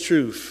word is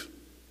truth.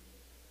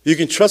 You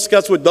can trust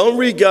God's word. Don't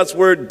read God's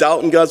word,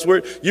 doubting God's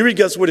word. You read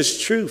God's word as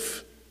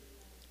truth.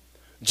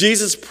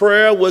 Jesus'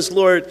 prayer was,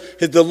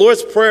 the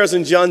Lord's prayer is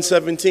in John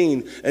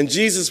 17. And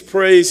Jesus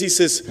prays, he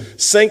says,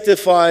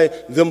 sanctify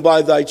them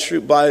by thy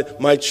truth, by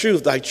my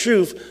truth. Thy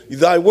truth,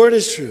 thy word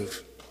is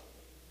truth.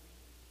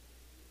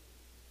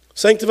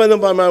 Sanctify them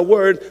by my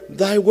word.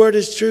 Thy word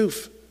is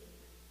truth.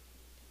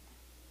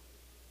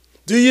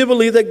 Do you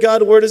believe that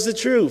God's word is the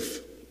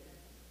truth?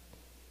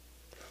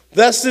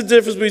 That's the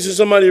difference between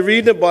somebody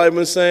reading the Bible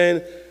and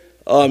saying,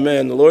 oh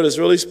man, the Lord is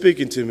really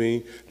speaking to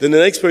me. Then the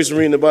next person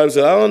reading the Bible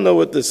says, I don't know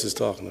what this is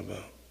talking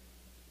about.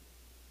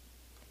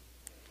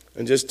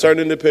 And just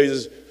turning the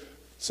pages,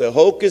 say,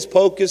 hocus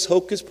pocus,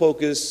 hocus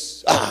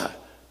pocus.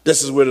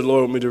 This is where the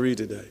Lord wants me to read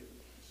today.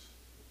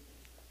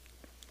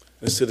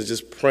 Instead of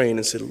just praying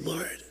and say,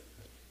 Lord,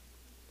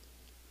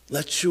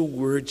 let your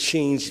word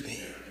change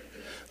me.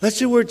 Let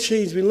your word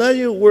change me. Let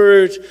your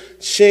word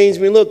change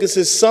me. Look, it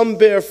says some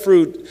bear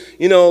fruit.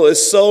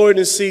 It's sown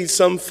in seed.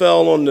 Some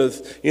fell on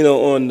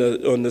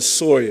the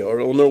soil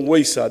or on the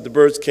wayside. The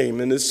birds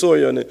came and the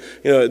soil, and it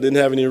didn't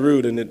have any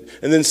root in it.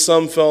 And then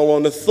some fell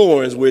on the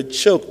thorns where it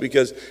choked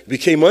because it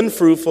became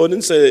unfruitful. It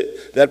didn't say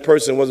that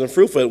person wasn't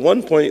fruitful. At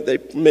one point, they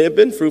may have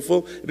been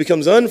fruitful. It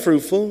becomes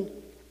unfruitful.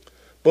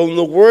 But when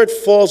the word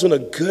falls on a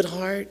good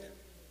heart,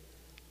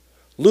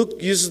 Luke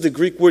uses the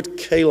Greek word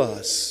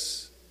kalos.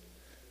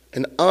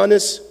 An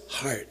honest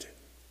heart.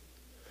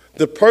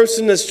 The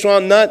person that's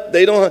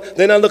they're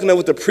not looking at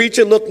what the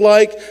preacher looked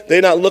like. They're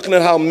not looking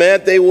at how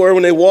mad they were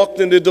when they walked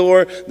in the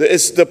door.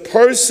 It's the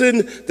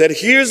person that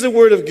hears the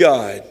word of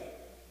God.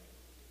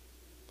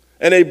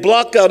 And they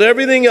block out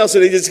everything else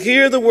and they just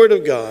hear the word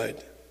of God.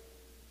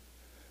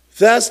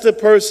 That's the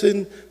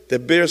person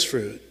that bears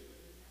fruit.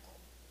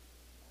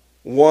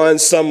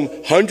 Some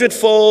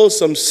 100-fold,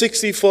 some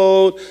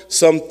 60-fold,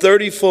 some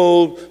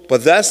 30-fold,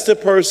 but that's the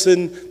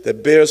person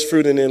that bears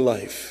fruit in their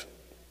life.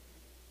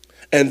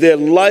 And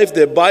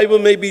their Bible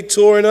may be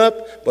torn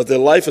up, but their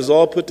life is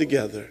all put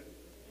together.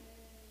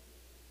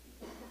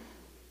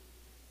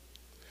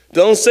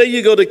 Don't say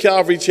you go to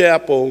Calvary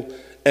Chapel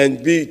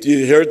and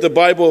you heard the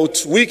Bible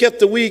week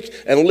after week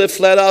and live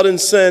flat out in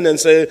sin and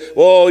say,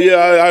 well,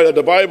 yeah,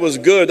 the Bible is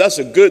good. That's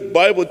a good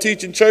Bible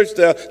teaching church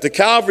there. The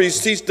Calvaries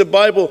teach the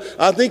Bible.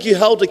 I think you're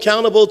held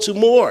accountable to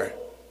more.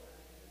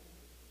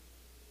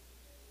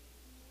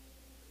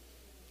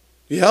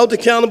 You're held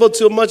accountable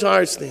to a much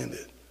higher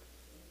standard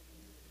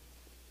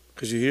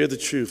because you hear the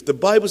truth. The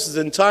Bible says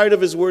the entirety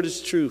of his word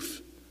is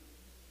truth.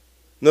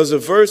 And there's a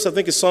verse, I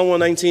think it's Psalm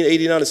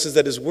 119:89, it says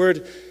that his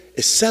word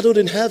is settled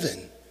in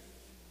heaven.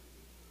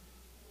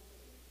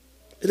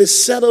 It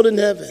is settled in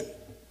heaven.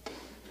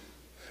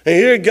 And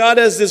here God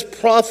has this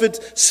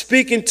prophet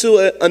speaking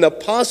to an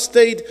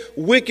apostate,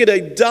 wicked,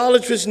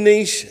 idolatrous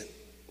nation.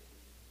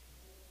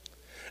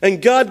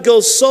 And God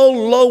goes so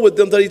low with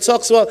them that he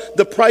talks about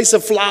the price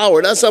of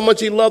flour. That's how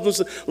much he loves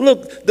them.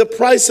 Look, the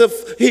price of,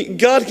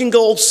 God can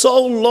go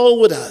so low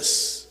with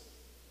us.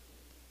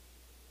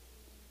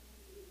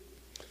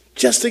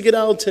 Just to get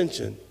our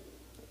attention.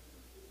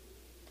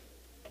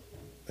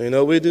 You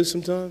know what we do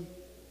sometimes?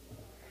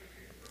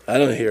 I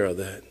don't hear all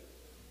that.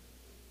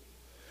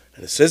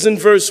 And it says in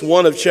verse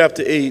 1 of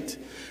chapter 8,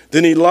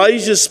 then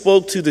Elijah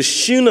spoke to the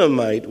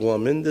Shunammite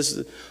woman,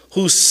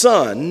 whose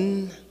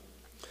son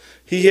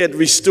he had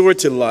restored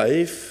to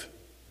life,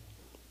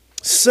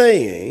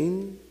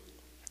 saying,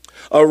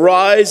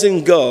 arise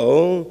and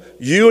go,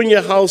 you and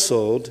your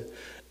household,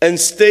 and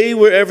stay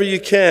wherever you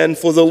can,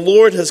 for the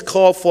Lord has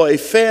called for a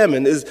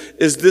famine.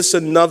 Is this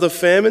another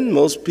famine?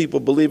 Most people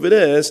believe it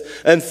is.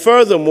 And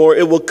furthermore,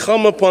 it will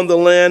come upon the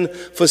land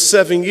for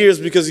 7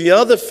 years, because the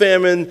other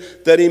famine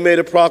that he made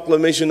a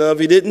proclamation of,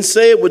 he didn't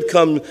say it would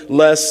come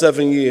last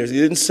 7 years. He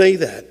didn't say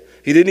that.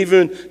 He didn't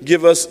even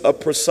give us a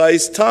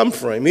precise time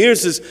frame.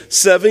 Here's his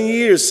 7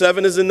 years.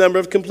 7 is the number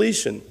of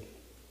completion.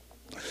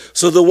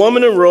 So the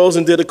woman arose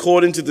and did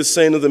according to the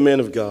saying of the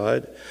man of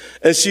God.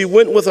 And she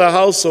went with her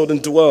household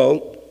and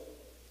dwelt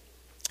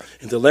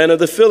in the land of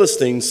the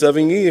Philistines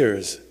 7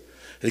 years.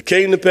 It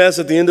came to pass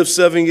at the end of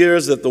 7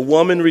 years that the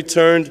woman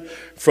returned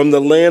from the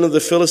land of the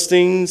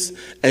Philistines,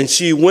 and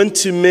she went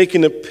to make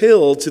an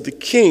appeal to the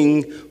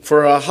king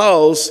for her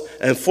house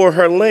and for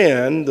her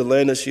land, the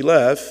land that she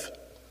left.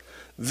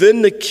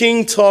 Then the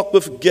king talked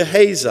with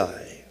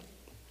Gehazi.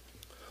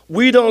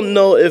 We don't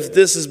know if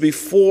this is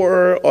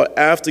before or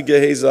after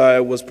Gehazi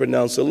was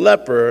pronounced a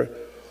leper,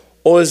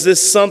 or is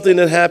this something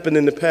that happened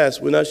in the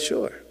past? We're not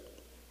sure.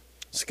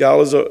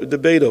 Scholars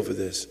debate over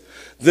this.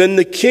 Then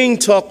the king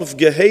talked with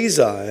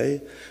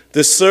Gehazi,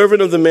 the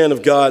servant of the man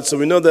of God. So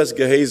we know that's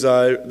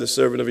Gehazi, the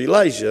servant of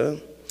Elijah,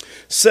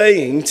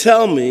 saying,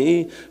 tell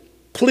me,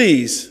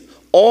 please,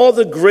 all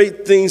the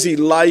great things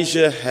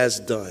Elijah has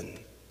done.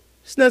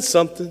 Isn't that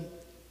something?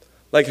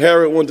 Like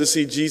Herod wanted to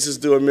see Jesus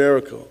do a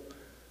miracle.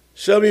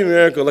 Show me a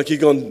miracle, like you're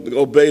going to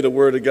obey the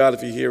word of God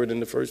if you hear it in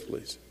the first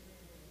place.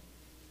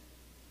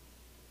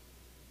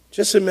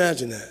 Just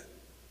imagine that.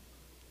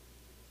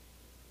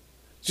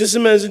 Just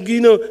imagine,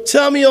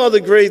 tell me all the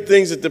great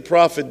things that the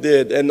prophet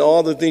did and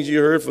all the things you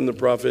heard from the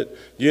prophet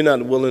you're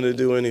not willing to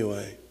do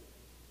anyway.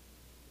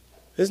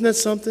 Isn't that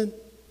something?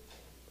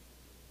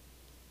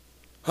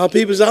 How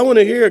people say, I want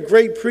to hear a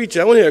great preacher.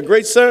 I want to hear a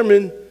great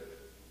sermon.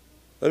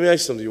 Let me ask you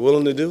something. You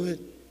willing to do it?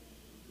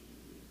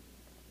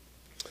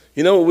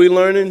 You know what we're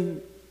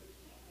learning?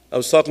 I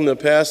was talking to a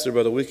pastor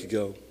about a week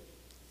ago.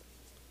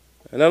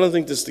 And I don't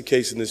think this is the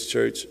case in this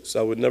church,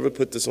 so I would never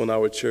put this on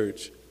our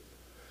church.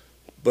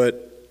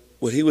 But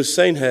what he was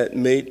saying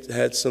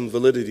had some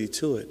validity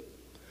to it.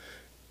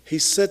 He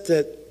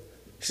said,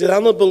 I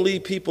don't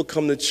believe people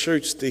come to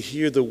church to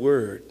hear the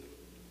word,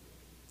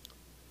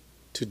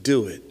 to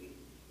do it.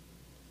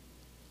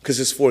 Because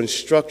it's for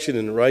instruction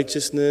in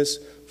righteousness,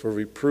 for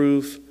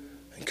reproof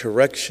and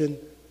correction,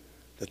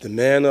 that the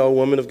man or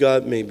woman of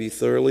God may be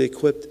thoroughly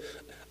equipped.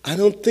 I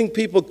don't think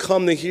people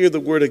come to hear the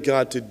word of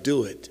God to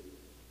do it.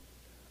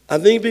 I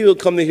think people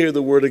come to hear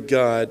the word of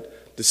God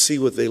to see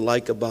what they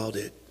like about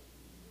it.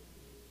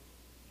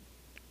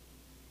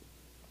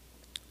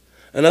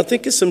 And I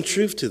think there's some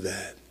truth to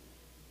that.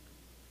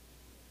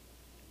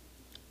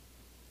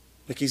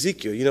 Like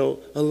Ezekiel,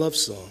 a love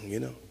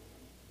song,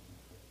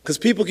 Because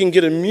people can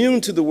get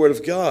immune to the Word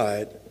of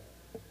God,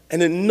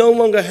 and it no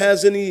longer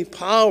has any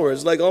power.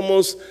 It's like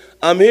almost,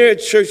 I'm here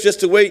at church just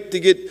to wait to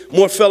get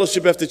more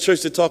fellowship after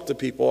church to talk to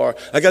people, or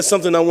I got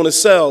something I want to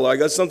sell, or I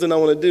got something I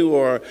want to do,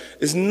 or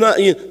it's not,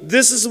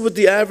 this is what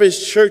the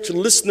average church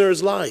listener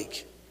is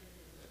like.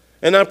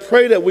 And I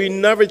pray that we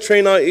never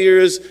train our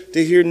ears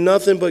to hear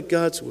nothing but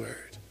God's Word.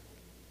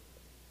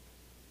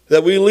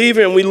 That we leave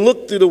here and we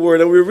look through the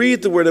Word and we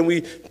read the Word, and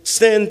we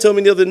Stan told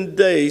me the other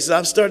day, he said,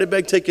 I've started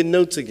back taking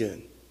notes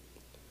again.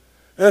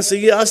 And I said,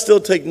 yeah, I still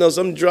take notes.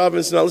 I'm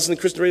driving, so I listen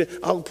to Christian radio.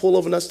 I'll pull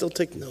over and I still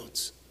take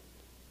notes.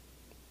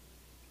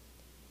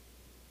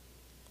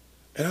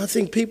 And I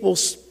think people,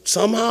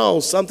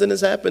 somehow, something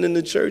has happened in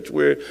the church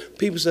where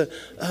people say,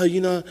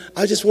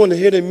 I just want to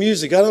hear the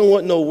music. I don't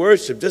want no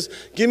worship. Just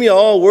give me an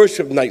all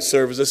worship night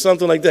service or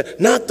something like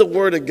that. Not the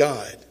Word of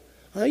God.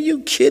 Are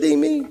you kidding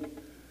me?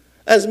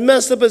 As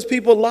messed up as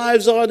people's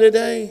lives are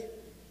today.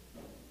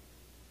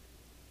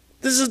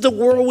 This is the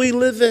world we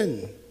live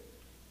in.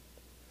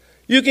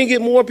 You can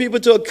get more people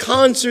to a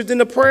concert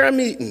than a prayer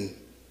meeting.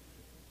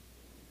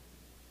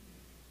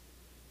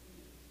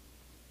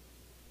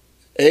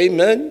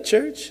 Amen,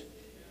 church?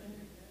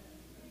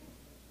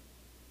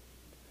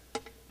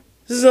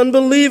 This is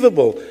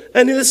unbelievable.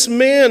 And this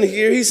man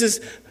here, he says,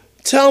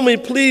 tell me,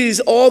 please,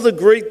 all the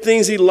great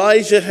things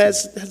Elijah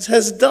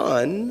has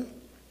done.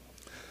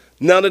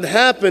 Now that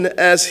happened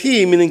as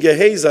he, meaning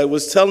Gehazi,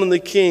 was telling the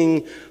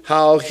king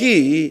how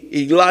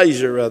he,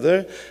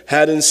 Elijah,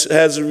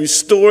 has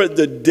restored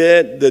the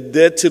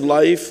dead to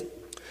life,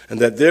 and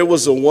that there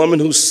was a woman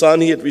whose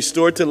son he had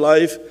restored to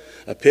life,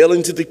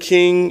 appealing to the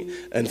king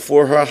and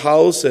for her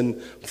house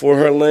and for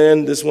her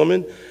land, this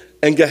woman.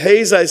 And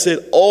Gehazi said,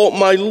 oh,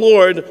 my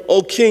lord,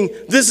 O king,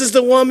 this is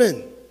the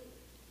woman.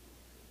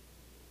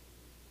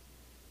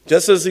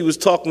 Just as he was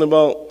talking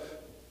about,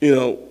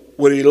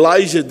 what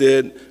Elijah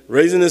did,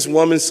 raising this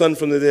woman's son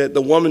from the dead,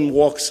 the woman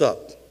walks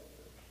up.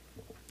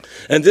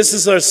 And this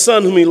is her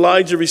son whom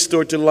Elijah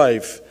restored to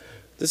life.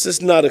 This is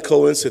not a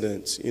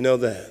coincidence. You know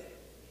that.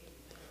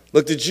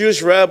 Look, the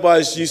Jewish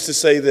rabbis used to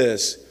say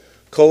this: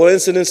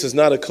 coincidence is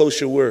not a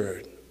kosher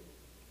word.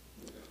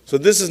 So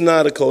this is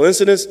not a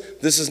coincidence.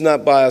 This is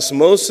not by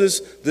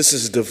osmosis. This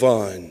is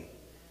divine.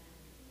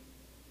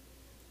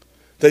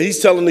 That he's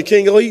telling the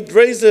king, he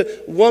raised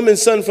a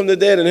woman's son from the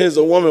dead, and here's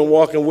a woman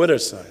walking with her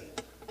son.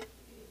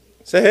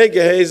 Say, hey,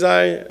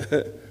 Gehazi,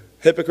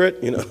 hypocrite,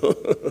 And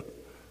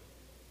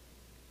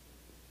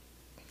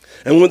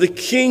when the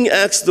king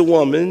asked the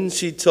woman,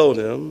 she told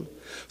him.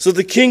 So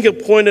the king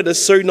appointed a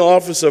certain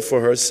officer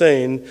for her,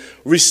 saying,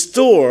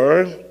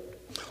 restore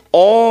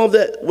all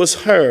that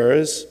was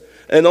hers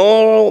and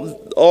all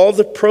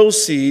the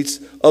proceeds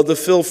of the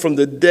field from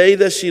the day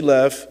that she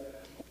left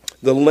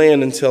the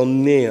land until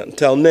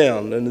now.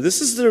 And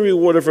this is the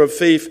reward of her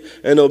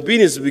faith and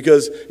obedience,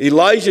 because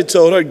Elijah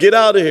told her, get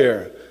out of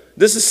here.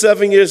 This is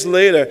 7 years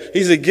later.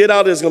 He said, get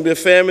out. There's going to be a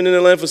famine in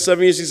the land for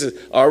 7 years. He said,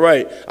 all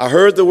right, I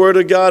heard the word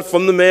of God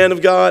from the man of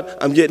God.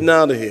 I'm getting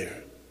out of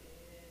here.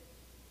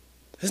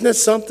 Isn't that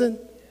something?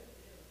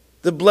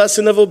 The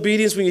blessing of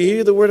obedience when you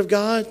hear the word of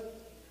God.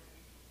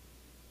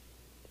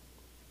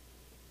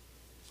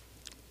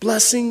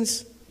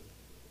 Blessings.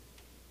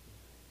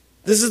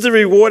 This is the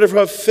reward of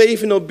her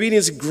faith and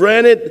obedience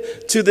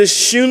granted to the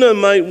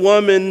Shunammite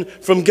woman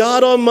from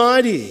God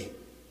Almighty.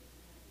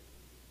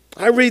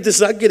 I read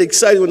this, I get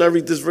excited when I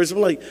read this verse. I'm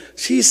like,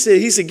 he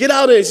said, get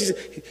out of here. She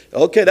said,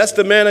 okay, that's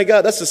the man I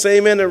got. That's the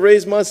same man that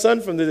raised my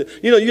son from the dead.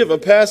 You have a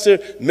pastor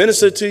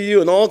minister to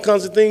you and all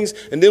kinds of things.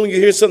 And then when you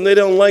hear something they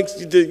don't like,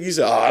 you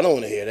say, I don't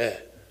want to hear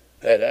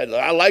that.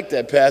 I like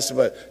that pastor,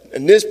 but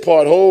in this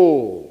part,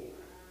 who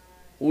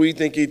do you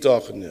think he's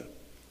talking to?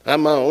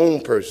 I'm my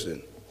own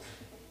person.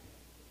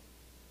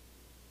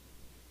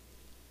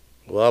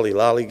 Lolly,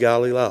 lolly,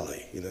 golly,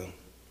 lolly,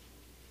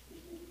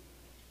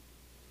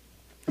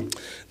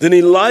 Then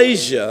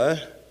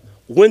Elijah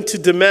went to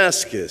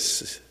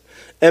Damascus,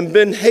 and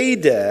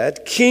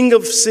Ben-Hadad, king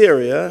of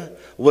Syria,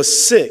 was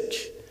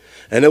sick.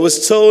 And it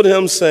was told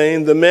him,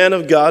 saying, the man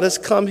of God has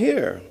come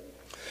here.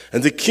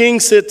 And the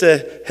king said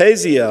to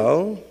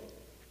Hazael,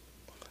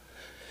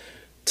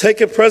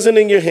 take a present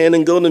in your hand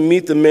and go to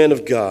meet the man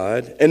of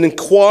God, and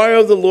inquire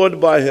of the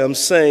Lord by him,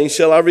 saying,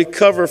 shall I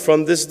recover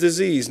from this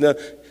disease? Now,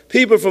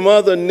 people from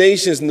other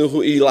nations knew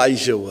who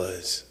Elijah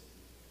was.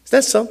 Is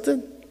that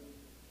something?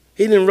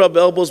 He didn't rub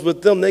elbows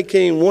with them. They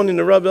came wanting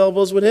to rub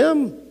elbows with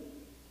him.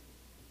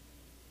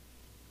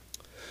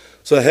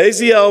 So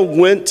Hazael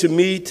went to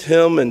meet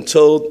him and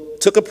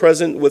took a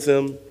present with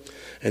him,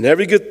 and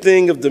every good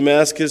thing of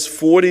Damascus,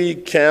 40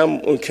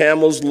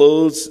 camels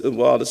loads.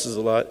 Wow, this is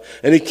a lot.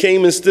 And he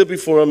came and stood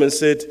before him and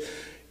said,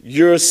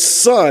 your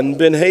son,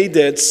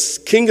 Ben-Hadad,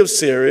 king of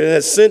Syria,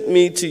 has sent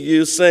me to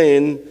you,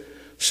 saying,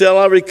 shall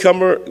I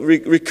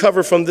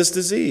recover from this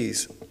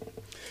disease?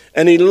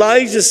 And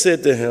Elijah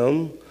said to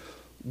him,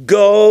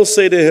 go,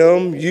 say to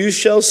him, you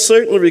shall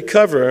certainly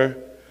recover.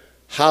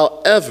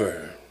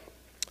 However,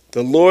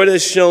 the Lord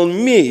has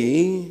shown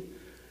me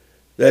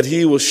that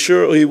he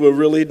will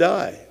really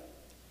die.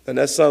 And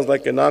that sounds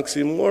like an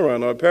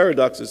oxymoron or a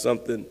paradox or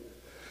something.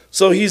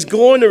 So he's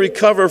going to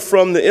recover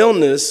from the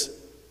illness,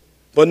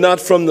 but not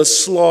from the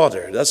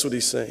slaughter. That's what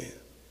he's saying.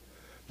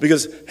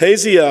 Because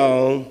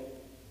Hazael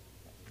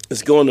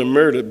is going to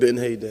murder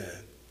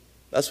Ben-Hadad.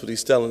 That's what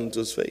he's telling him to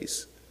his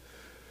face.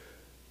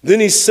 Then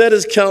he set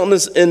his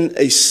countenance in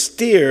a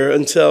stare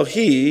until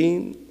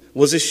he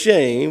was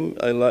ashamed.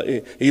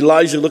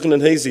 Elijah looking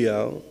at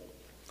Hazael.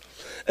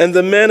 And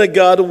the man of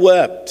God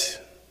wept.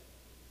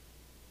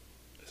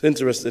 It's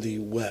interesting that he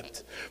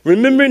wept.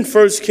 Remember in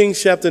 1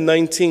 Kings chapter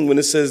 19 when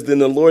it says, then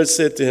the Lord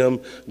said to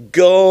him,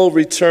 go,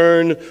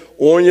 return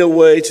on your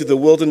way to the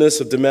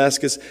wilderness of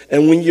Damascus,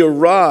 and when you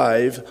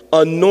arrive,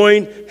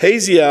 anoint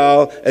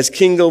Hazael as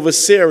king over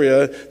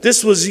Syria.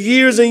 This was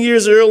years and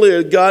years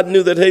earlier. God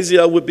knew that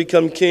Hazael would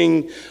become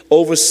king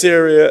over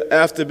Syria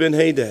after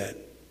Ben-Hadad.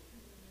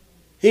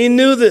 He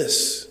knew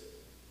this.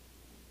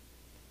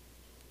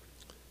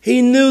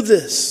 He knew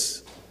this.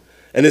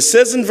 And it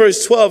says in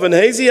verse 12, and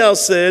Hazael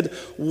said,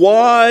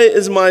 why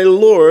is my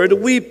Lord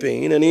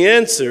weeping? And he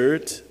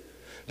answered,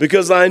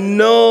 because I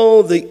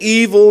know the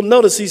evil.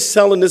 Notice he's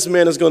telling this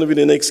man is going to be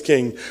the next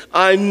king.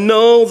 I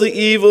know the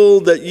evil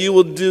that you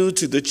will do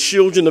to the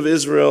children of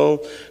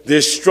Israel.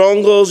 Their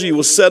strongholds you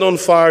will set on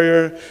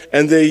fire,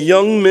 and their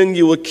young men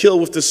you will kill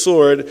with the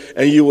sword,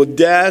 and you will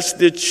dash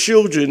their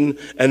children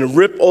and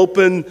rip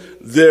open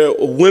their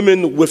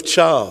women with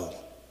child.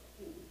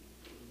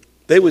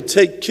 They would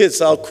take kids,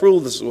 how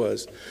cruel this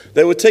was.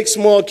 They would take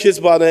small kids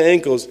by their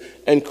ankles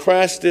and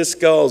crash their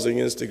skulls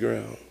against the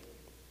ground.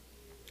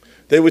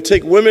 They would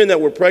take women that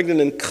were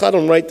pregnant and cut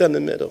them right down the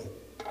middle.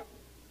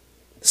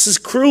 This is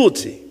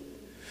cruelty.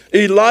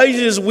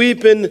 Elijah is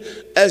weeping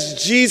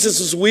as Jesus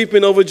was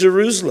weeping over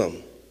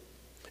Jerusalem.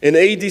 In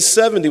AD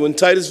 70, when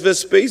Titus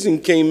Vespasian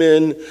came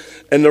in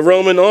and the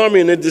Roman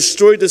army and they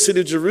destroyed the city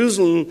of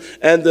Jerusalem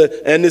and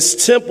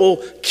this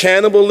temple,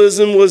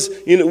 cannibalism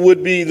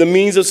would be the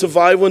means of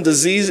survival and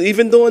disease.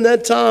 Even during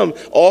that time,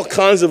 all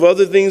kinds of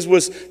other things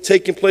was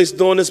taking place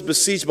during this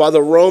besiege by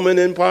the Roman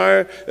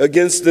Empire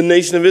against the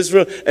nation of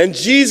Israel. And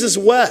Jesus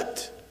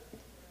wept.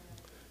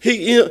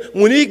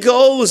 When he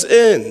goes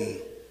in,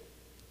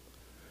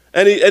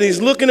 and he's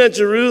looking at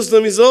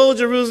Jerusalem. He says, oh,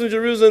 Jerusalem,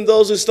 Jerusalem,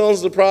 those who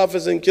stones the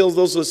prophets and kills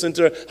those who are sent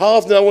to her. How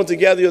often I want to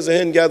gather you as a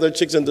hen gather her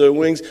chicks under her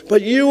wings,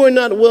 but you are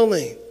not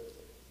willing.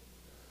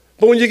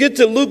 But when you get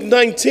to Luke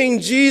 19,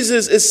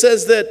 Jesus, it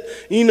says that,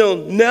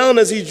 now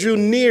as he drew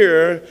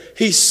near,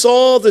 he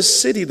saw the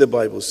city, the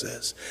Bible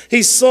says.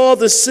 He saw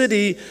the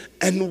city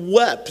and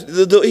wept.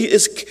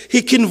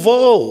 He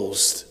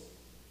convulsed.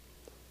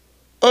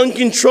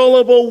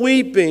 Uncontrollable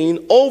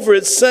weeping over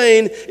it,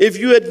 saying, if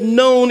you had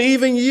known,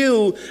 even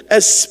you,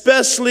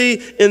 especially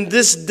in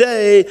this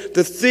day,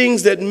 the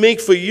things that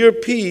make for your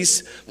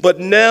peace, but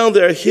now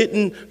they're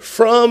hidden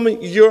from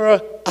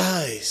your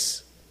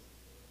eyes.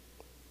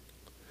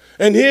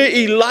 And here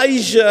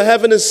Elijah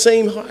having the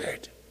same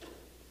heart,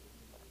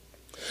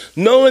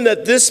 knowing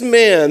that this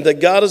man that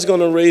God is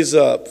going to raise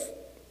up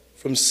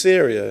from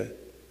Syria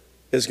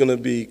is going to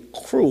be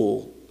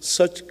cruel,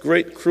 such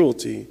great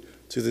cruelty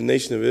to the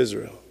nation of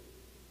Israel.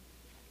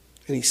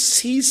 And he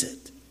sees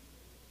it.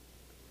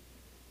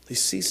 He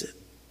sees it.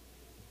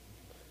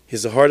 He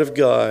has the heart of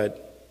God.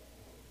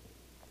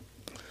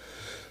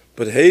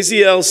 But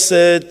Hazael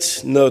said,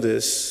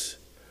 notice,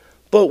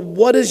 but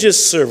what is your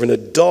servant, a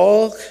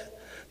dog,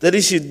 that he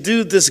should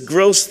do this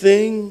gross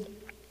thing?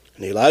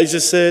 And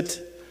Elijah said,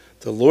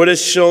 the Lord has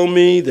shown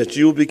me that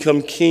you will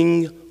become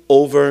king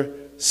over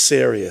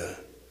Syria.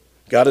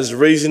 God is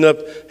raising up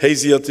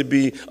Hazael to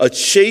be a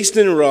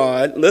chastening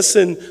rod,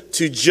 listen,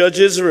 to judge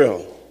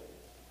Israel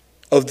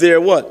of their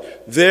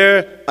what?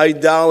 Their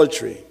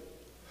idolatry.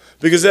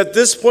 Because at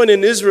this point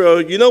in Israel,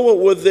 you know what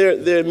were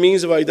their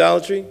means of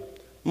idolatry?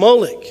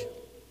 Moloch.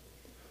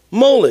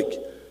 Moloch.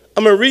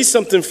 I'm going to read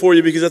something for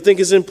you because I think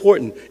it's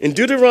important. In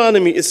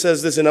Deuteronomy, it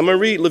says this, and I'm going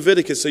to read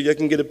Leviticus so you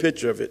can get a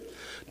picture of it.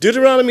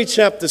 Deuteronomy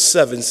chapter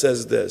 7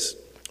 says this,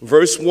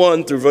 verse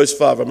 1 through verse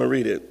 5. I'm going to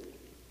read it.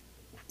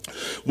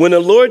 When the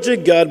Lord your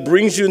God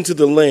brings you into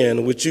the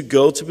land which you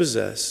go to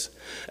possess,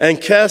 and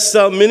casts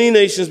out many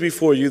nations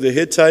before you, the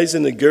Hittites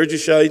and the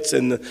Girgashites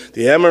and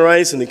the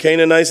Amorites and the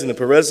Canaanites and the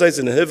Perizzites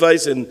and the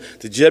Hivites and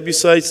the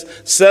Jebusites,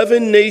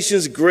 7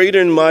 nations greater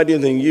and mightier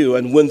than you.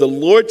 And when the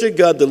Lord your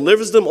God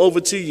delivers them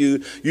over to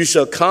you, you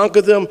shall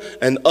conquer them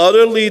and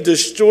utterly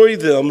destroy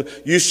them.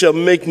 You shall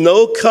make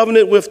no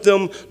covenant with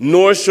them,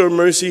 nor show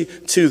mercy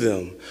to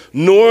them.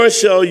 Nor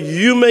shall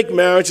you make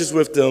marriages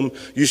with them.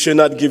 You shall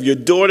not give your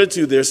daughter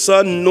to their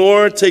son,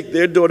 nor take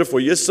their daughter for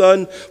your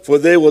son, for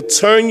they will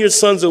turn your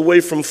sons away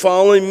from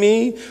following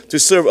me to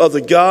serve other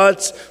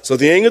gods. So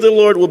the anger of the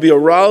Lord will be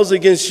aroused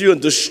against you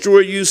and destroy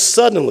you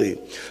suddenly.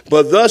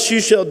 But thus you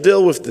shall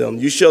deal with them.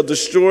 You shall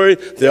destroy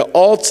their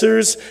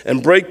altars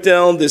and break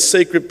down their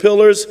sacred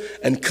pillars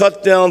and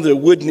cut down their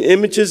wooden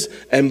images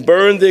and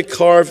burn their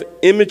carved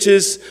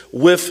images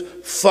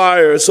with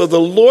fire. So the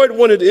Lord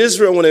wanted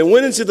Israel, when they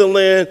went into the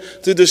land,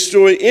 to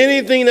destroy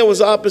anything that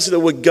was opposite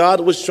of what God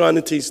was trying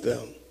to teach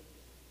them.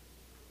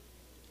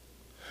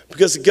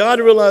 Because God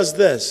realized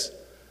this,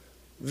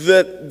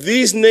 that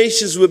these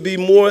nations would be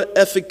more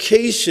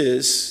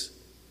efficacious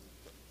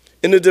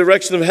in the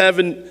direction of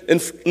having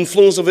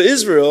influence over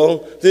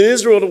Israel than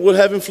Israel would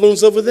have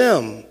influence over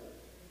them.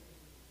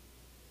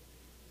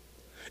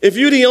 If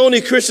you're the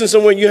only Christian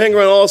somewhere and you hang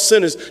around all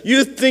sinners,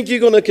 you think you're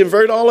going to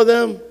convert all of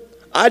them?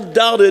 I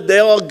doubt it.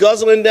 They're all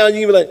guzzling down.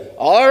 You can be like,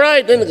 all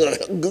right, then.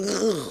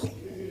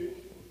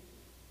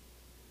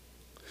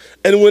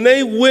 And when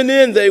they went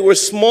in, they were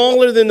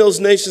smaller than those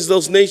nations.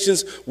 Those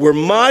nations were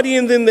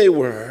mightier than they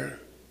were.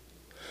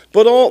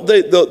 But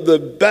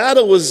the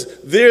battle was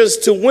theirs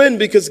to win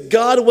because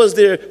God was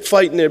there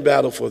fighting their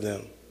battle for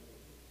them.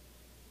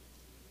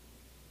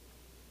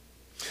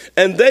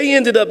 And they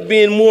ended up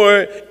being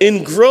more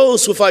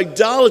engrossed with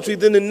idolatry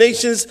than the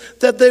nations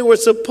that they were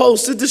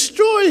supposed to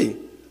destroy.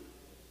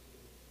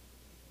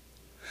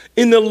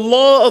 In the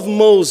law of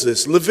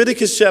Moses,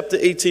 Leviticus chapter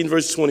 18,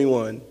 verse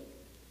 21,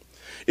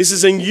 it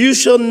says, "And you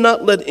shall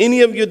not let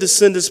any of your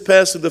descendants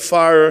pass through the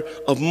fire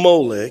of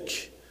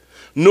Molech,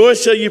 nor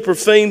shall you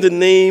profane the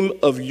name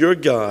of your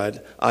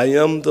God. I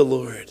am the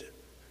Lord."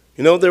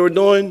 You know what they were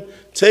doing?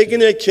 Taking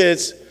their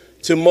kids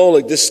to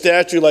Molech, this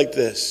statue like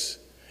this.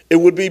 It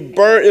would be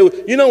burnt.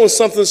 You know when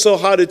something's so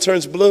hot it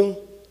turns blue?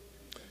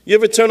 You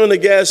ever turn on a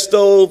gas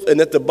stove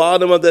and at the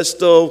bottom of that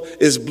stove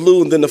is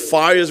blue and then the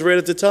fire is red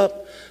at the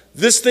top?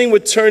 This thing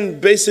would turn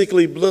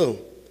basically blue.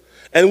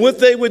 And what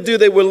they would do,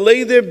 they would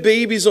lay their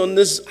babies on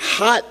this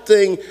hot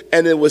thing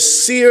and it would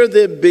sear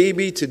their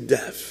baby to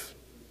death.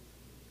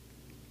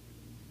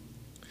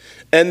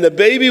 And the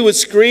baby would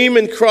scream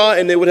and cry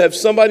and they would have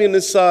somebody on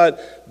the side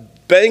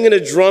banging a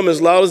drum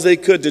as loud as they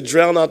could to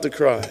drown out the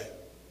cry.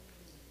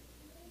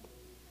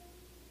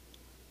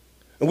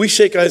 And we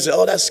shake our heads and say,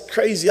 oh, that's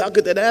crazy. How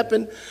could that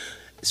happen?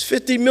 It's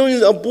 50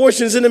 million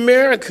abortions in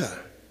America.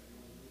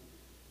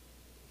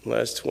 The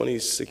last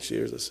 26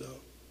 years or so.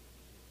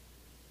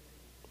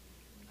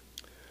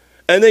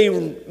 And they,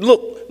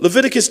 look,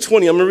 Leviticus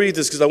 20, I'm going to read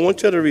this because I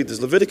want you to read this.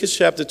 Leviticus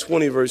chapter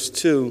 20, verse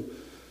 2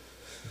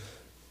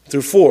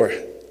 through 4.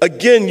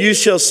 "Again, you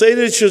shall say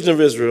to the children of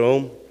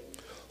Israel,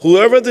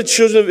 whoever of the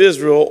children of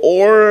Israel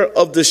or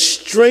of the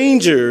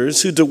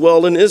strangers who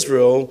dwell in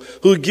Israel,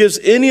 who gives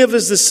any of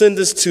his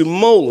descendants to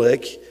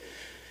Molech,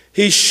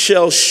 he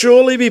shall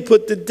surely be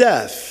put to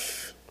death.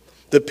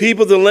 The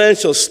people of the land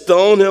shall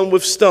stone him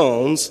with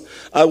stones.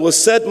 I will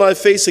set my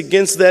face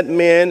against that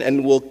man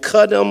and will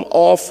cut him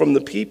off from the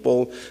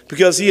people,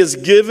 because he has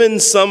given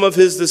some of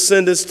his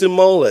descendants to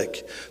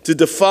Molech, to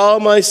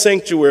defile my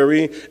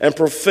sanctuary and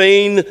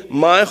profane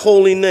my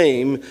holy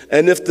name.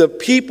 And if the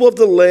people of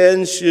the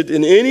land should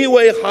in any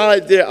way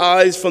hide their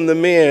eyes from the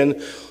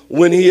man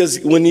when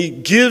he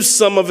gives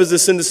some of his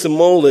descendants to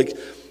Molech,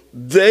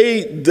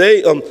 they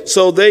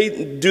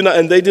do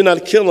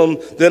not kill him,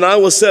 then I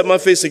will set my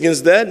face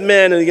against that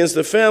man and against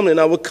the family, and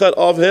I will cut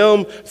off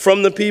him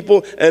from the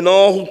people and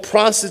all who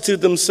prostitute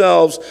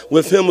themselves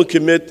with him who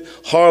commit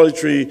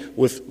harlotry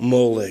with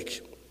Molech."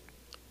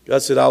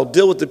 God said, I'll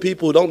deal with the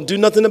people who don't do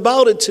nothing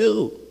about it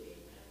too.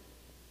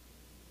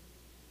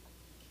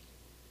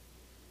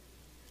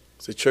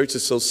 The church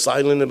is so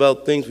silent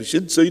about things. We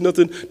shouldn't say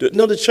nothing.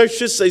 No, the church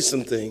should say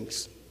some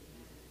things.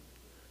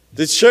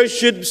 The church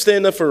should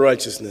stand up for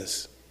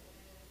righteousness.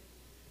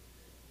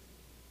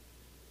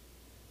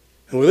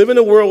 And we live in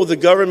a world where the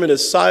government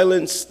has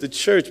silenced the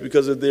church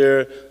because of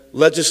their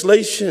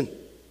legislation.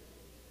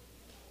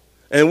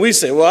 And we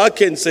say, well, I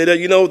can't say that.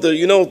 You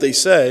know what they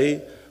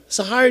say? It's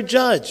a higher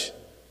judge.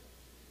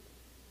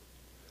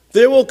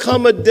 There will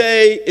come a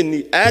day in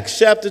the Acts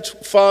chapter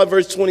 5,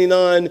 verse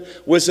 29,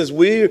 where it says,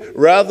 we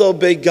rather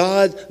obey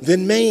God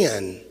than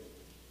man.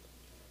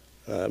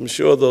 I'm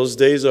sure those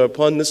days are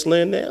upon this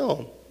land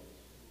now.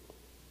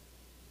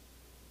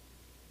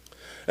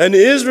 And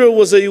Israel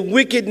was a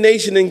wicked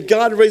nation, and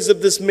God raised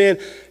up this man,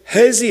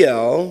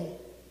 Hazael,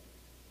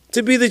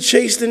 to be the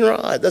chastening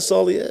rod. That's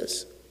all he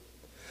is.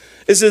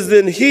 It says,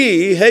 then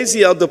he,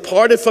 Hazael,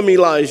 departed from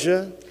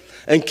Elijah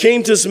and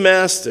came to his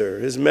master.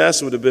 His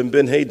master would have been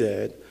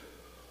Ben-Hadad,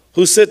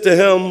 who said to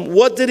him,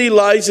 what did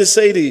Elijah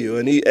say to you?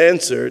 And he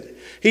answered,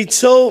 he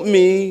told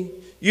me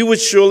you would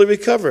surely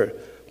recover.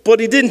 But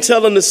he didn't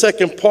tell him the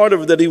second part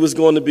of it, that he was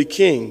going to be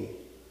king.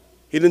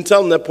 He didn't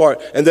tell him that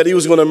part, and that he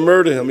was going to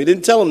murder him. He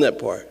didn't tell him that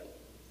part.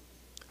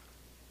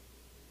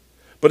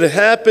 But it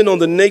happened on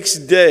the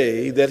next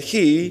day that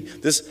he,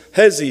 this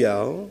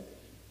Hazael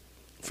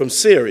from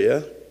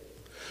Syria,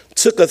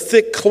 took a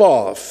thick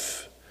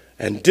cloth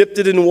and dipped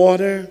it in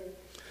water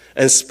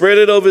and spread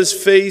it over his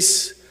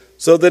face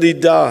so that he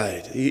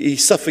died. He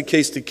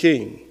suffocates the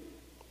king,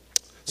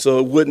 so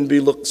it wouldn't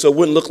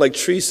look like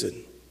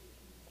treason.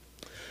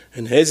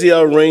 And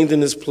Hazael reigned in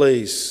his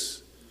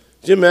place.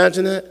 Did you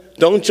imagine that?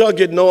 Don't y'all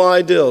get no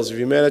ideals if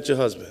you're mad at your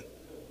husband.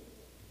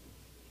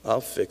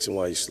 I'll fix him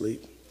while you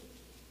sleep.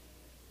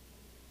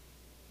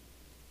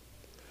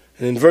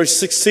 And in verse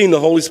 16, the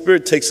Holy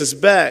Spirit takes us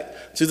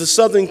back to the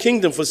southern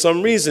kingdom for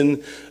some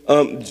reason.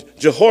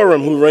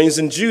 Jehoram, who reigns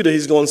in Judah,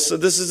 he's going, so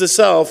this is the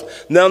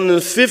south. Now in the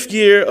 5th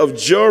year of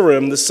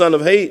Joram, the son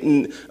of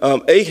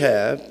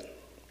Ahab,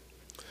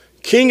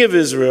 king of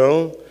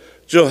Israel,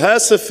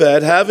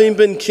 Jehoshaphat, having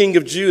been king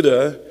of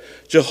Judah,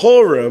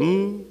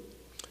 Jehoram,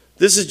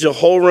 this is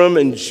Jehoram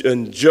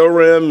and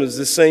Joram is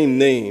the same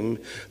name,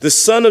 the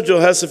son of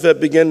Jehoshaphat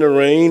began to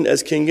reign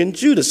as king in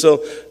Judah. So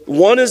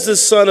one is the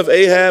son of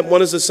Ahab,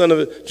 one is the son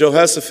of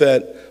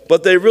Jehoshaphat,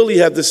 but they really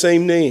have the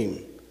same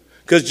name.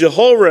 Because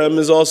Jehoram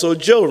is also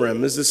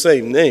Joram, is the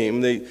same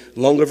name, the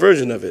longer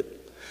version of it.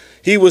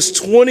 He was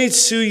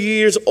 22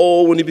 years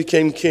old when he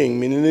became king,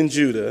 meaning in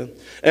Judah,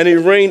 and he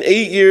reigned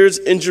 8 years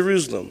in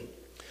Jerusalem.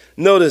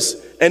 Notice,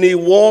 and he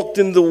walked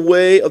in the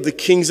way of the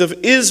kings of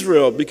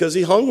Israel because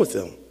he hung with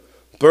them.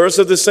 Birds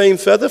of the same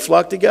feather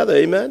flock together,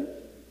 amen?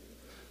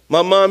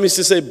 My mom used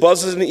to say,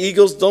 buzzards and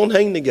eagles don't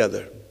hang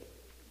together.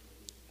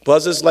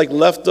 Buzzards like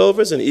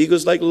leftovers and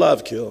eagles like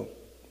live kill.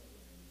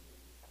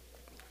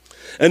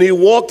 And he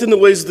walked in the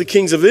ways of the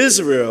kings of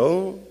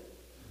Israel,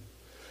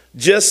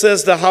 just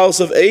as the house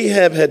of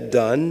Ahab had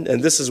done,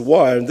 and this is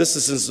why, and this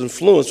is his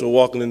influence for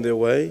walking in their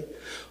way.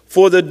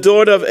 For the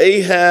daughter of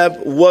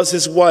Ahab was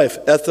his wife,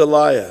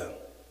 Athaliah.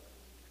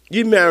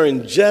 You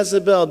marrying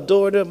Jezebel's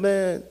daughter,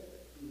 man?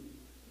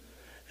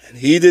 And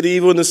he did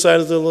evil in the sight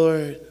of the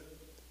Lord.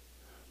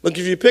 Look,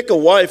 if you pick a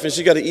wife and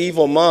she got an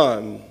evil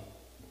mom,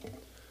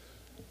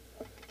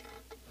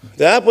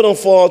 the apple don't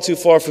fall too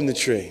far from the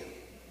tree.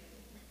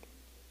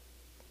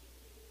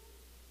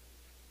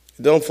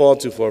 It don't fall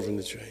too far from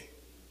the tree.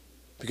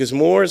 Because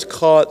more is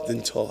caught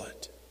than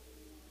taught.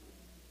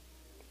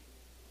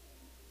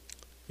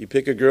 You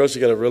pick a girl, she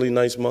got a really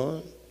nice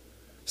mom,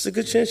 it's a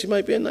good chance she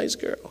might be a nice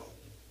girl.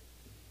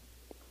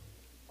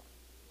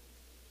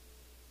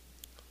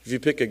 If you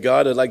pick a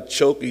guy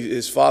that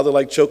his father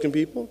liked choking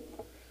people,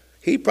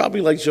 he probably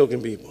liked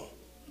choking people.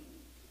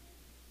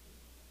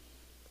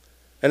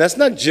 And that's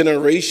not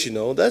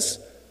generational, that's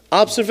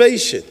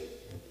observation.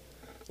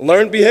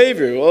 Learned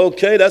behavior.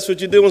 Okay, that's what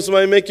you do when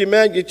somebody make you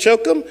mad. You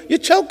choke them, you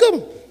choke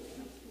them.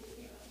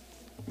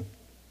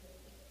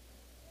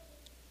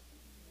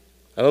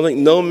 I don't think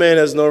no man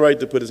has no right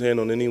to put his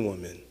hand on any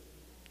woman.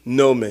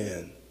 No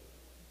man.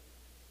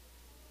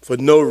 For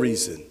no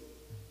reason.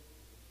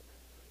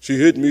 She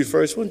hit me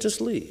first, well,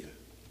 just leave.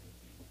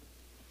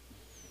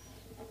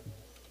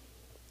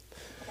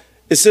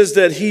 It says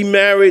that he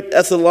married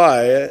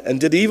Athaliah and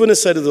did evil in the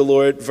sight of the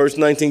Lord, verse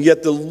 19,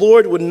 yet the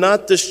Lord would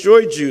not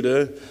destroy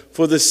Judah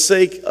for the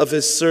sake of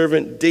his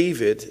servant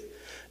David,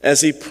 as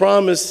he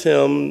promised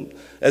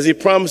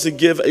to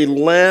give a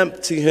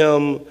lamp to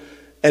him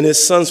and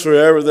his sons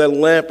forever. That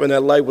lamp and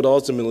that light would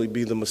ultimately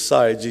be the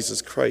Messiah,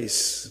 Jesus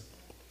Christ,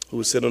 who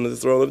would sit on the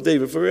throne of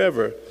David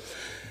forever.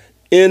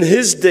 In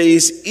his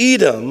days,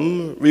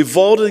 Edom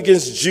revolted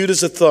against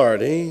Judah's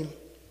authority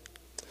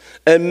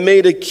and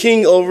made a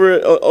king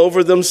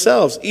over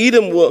themselves.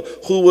 Edom,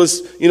 who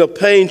was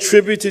paying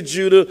tribute to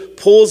Judah,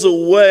 pulls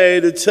away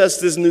to test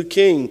this new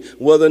king,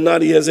 whether or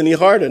not he has any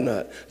heart or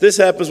not. This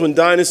happens when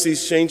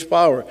dynasties change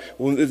power.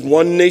 When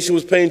one nation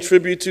was paying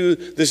tribute to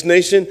this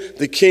nation,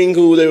 the king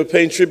who they were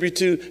paying tribute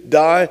to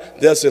died.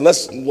 They'll say,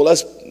 let's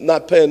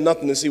not pay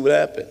nothing to see what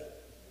happened.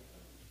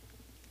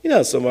 You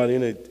know, somebody,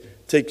 they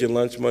take your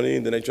lunch money,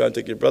 and then they try to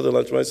take your brother's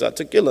lunch money. So I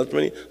took your lunch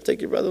money, I'll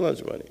take your brother's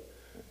lunch money.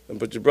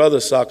 But your brother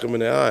sock him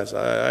in the eyes.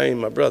 I ain't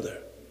my brother.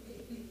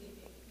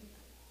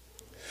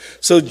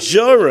 So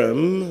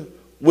Joram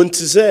went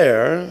to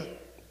Zair,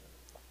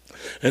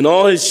 and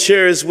all his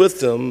chariots with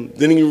him.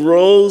 Then he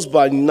rose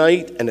by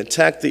night and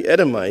attacked the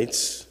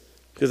Edomites,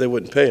 because they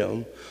wouldn't pay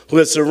him, who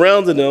had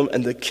surrounded them,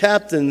 and the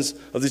captains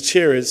of the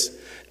chariots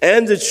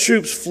and the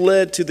troops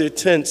fled to their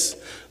tents.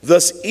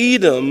 Thus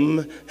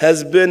Edom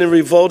has been in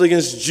revolt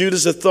against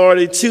Judah's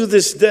authority to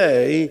this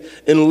day,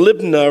 and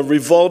Libnah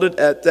revolted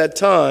at that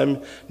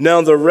time.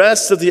 Now the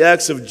rest of the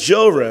acts of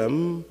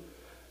Joram,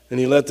 and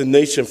he led the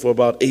nation for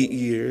about 8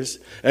 years,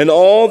 and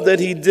all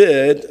that he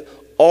did,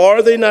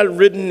 are they not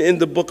written in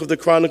the book of the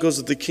Chronicles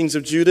of the kings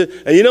of Judah?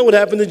 And you know what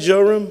happened to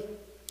Joram?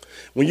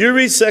 When you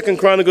read 2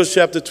 Chronicles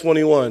chapter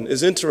 21,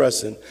 it's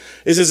interesting.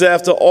 It says,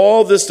 after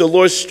all this, the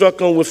Lord struck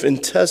him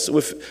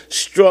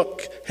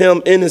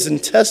in his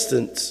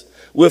intestines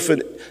with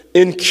an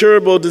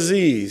incurable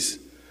disease.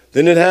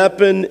 Then it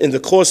happened in the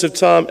course of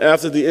time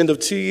after the end of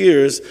 2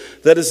 years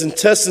that his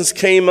intestines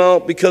came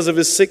out because of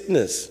his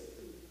sickness.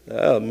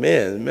 Oh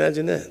man,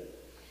 imagine that.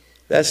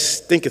 That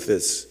stinketh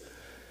this.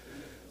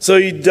 So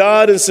he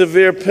died in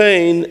severe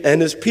pain,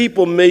 and his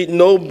people made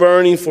no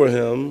burning for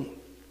him,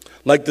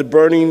 like the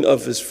burning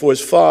for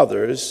his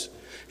fathers.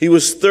 He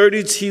was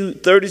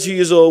 32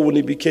 years old when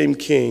he became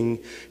king.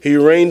 He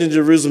reigned in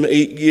Jerusalem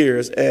 8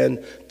 years,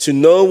 and to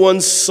no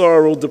one's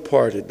sorrow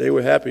departed. They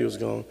were happy he was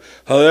gone.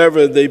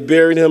 However, they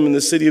buried him in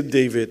the city of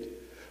David,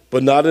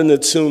 but not in the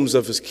tombs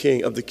of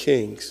the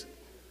kings.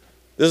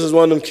 This is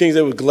one of them kings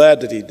that were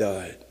glad that he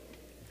died.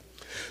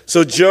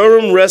 So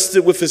Joram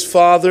rested with his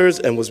fathers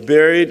and was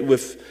buried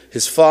with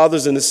his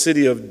fathers in the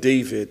city of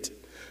David.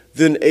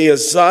 Then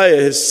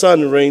Ahaziah, his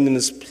son, reigned in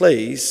his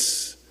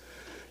place.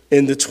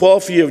 In the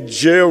 12th year of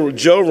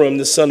Joram,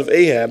 the son of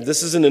Ahab,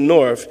 this is in the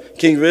north,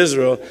 king of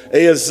Israel,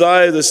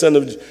 Ahaziah, the son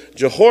of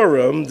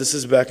Jehoram, this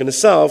is back in the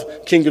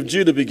south, king of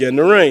Judah, began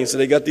to reign. So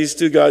they got these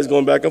two guys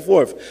going back and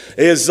forth.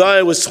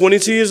 Ahaziah was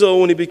 22 years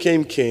old when he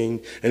became king,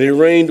 and he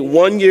reigned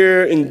 1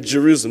 year in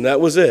Jerusalem.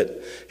 That was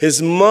it.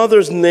 His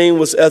mother's name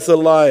was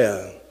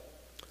Athaliah.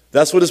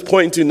 That's what it's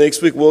pointing to.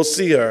 Next week we'll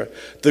see her.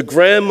 The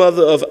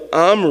grandmother of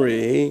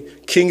Omri,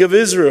 king of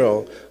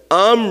Israel.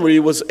 Omri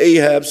was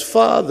Ahab's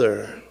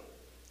father.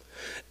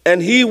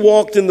 And he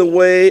walked in the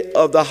way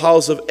of the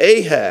house of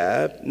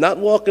Ahab, not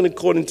walking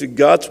according to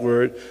God's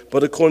word,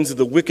 but according to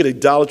the wicked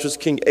idolatrous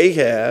king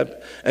Ahab,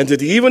 and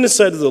did evil in the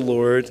sight of the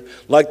Lord,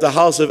 like the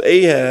house of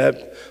Ahab,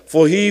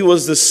 for he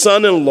was the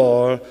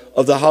son-in-law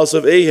of the house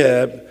of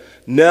Ahab.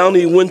 Now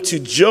he went to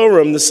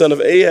Joram, the son of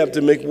Ahab,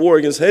 to make war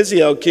against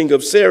Hazael, king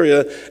of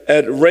Syria,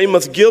 at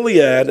Ramoth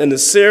Gilead, and the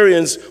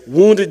Syrians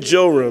wounded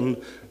Joram.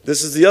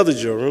 This is the other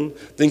Joram.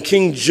 Then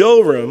King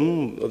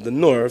Joram of the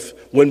north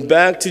went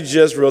back to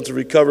Jezreel to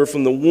recover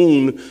from the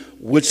wound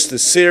which the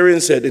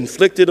Syrians had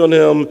inflicted on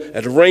him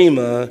at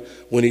Ramah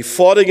when he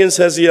fought against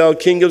Hazael,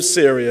 king of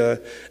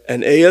Syria.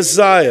 And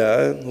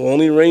Ahaziah, who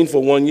only reigned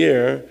for 1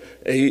 year,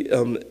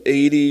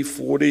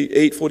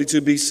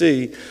 842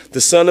 BC, the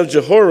son of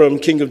Jehoram,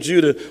 king of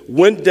Judah,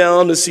 went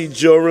down to see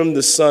Joram,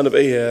 the son of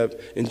Ahab,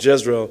 in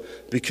Jezreel,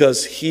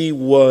 because he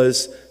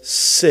was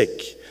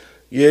sick.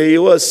 Yeah, he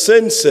was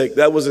sin sick.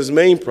 That was his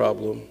main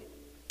problem.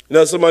 You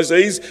know, somebody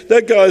says,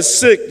 that guy's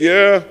sick,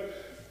 yeah?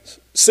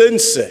 Sin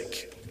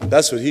sick.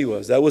 That's what he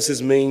was. That was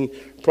his main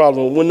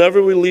problem.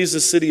 Whenever we leave the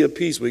city of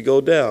peace, we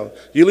go down.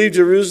 You leave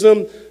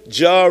Jerusalem,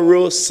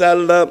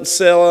 Jerusalem,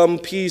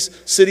 peace,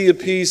 city of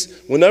peace.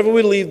 Whenever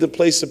we leave the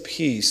place of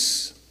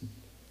peace,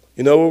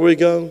 you know where we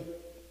go?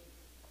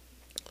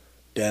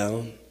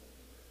 Down.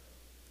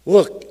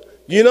 Look,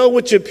 you know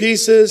what your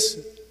peace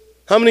is?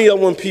 How many of y'all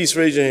want peace?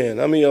 Raise your hand.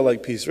 How many of y'all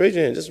like peace? Raise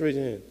your hand. Just raise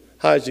your hand.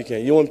 High as you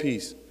can. You want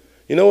peace.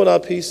 You know what our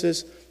peace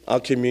is? Our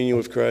communion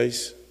with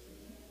Christ.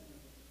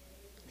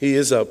 He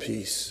is our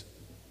peace.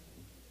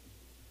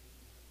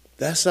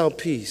 That's our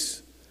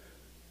peace.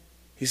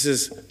 He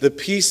says, the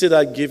peace that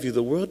I give you,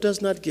 the world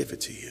does not give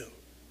it to you.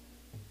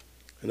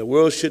 And the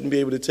world shouldn't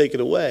be able to take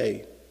it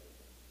away.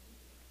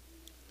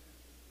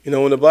 You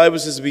know, when the Bible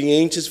says, be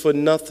anxious for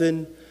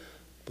nothing,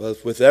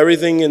 but with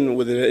everything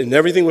and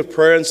everything with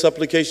prayer and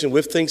supplication,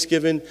 with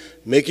thanksgiving,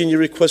 making your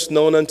requests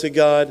known unto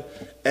God,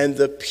 and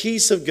the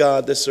peace of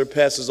God that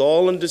surpasses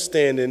all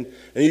understanding,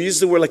 and you use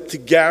the word like to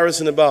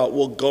garrison about,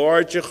 will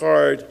guard your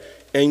heart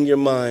and your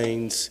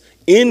minds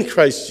in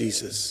Christ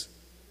Jesus.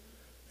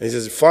 And he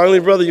says, finally,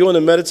 brother, you want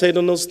to meditate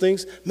on those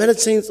things?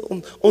 Meditate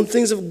on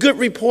things of good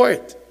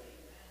report.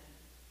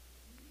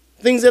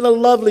 Things that are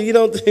lovely. You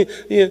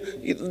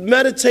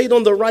meditate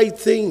on the right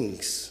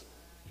things.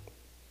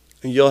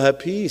 And you'll have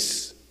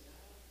peace.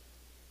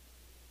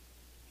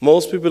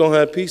 Most people don't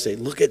have peace. They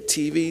look at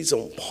TVs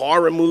on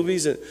horror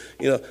movies and,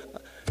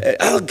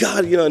 oh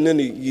God, and then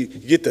you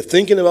get to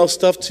thinking about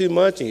stuff too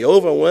much and you're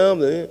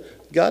overwhelmed.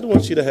 God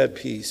wants you to have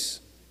peace.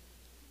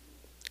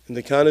 And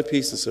the kind of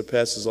peace that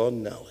surpasses all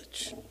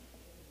knowledge.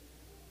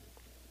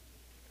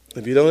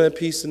 If you don't have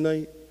peace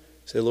tonight,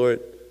 say,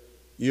 Lord,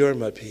 you are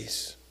my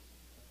peace.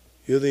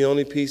 You're the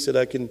only peace that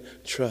I can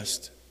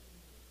trust.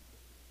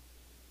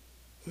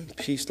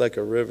 Peace like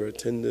a river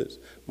tendeth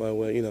my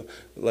way,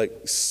 like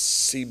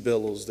sea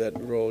billows that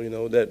roll,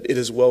 that it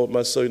is well with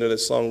my soul. That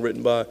song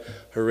written by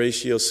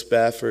Horatio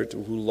Spafford,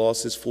 who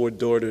lost his 4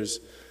 daughters,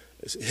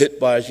 hit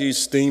by a huge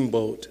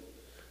steamboat.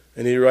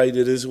 And he writes,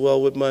 it is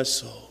well with my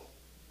soul.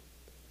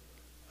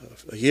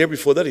 A year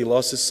before that, he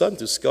lost his son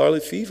to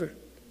scarlet fever.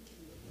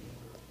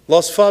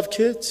 Lost 5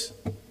 kids.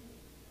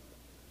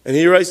 And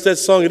he writes that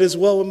song, it is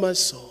well with my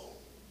soul.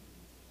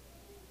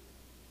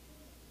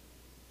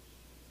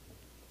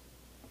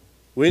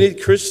 We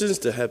need Christians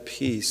to have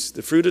peace.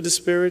 The fruit of the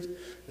Spirit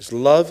is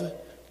love,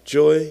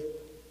 joy,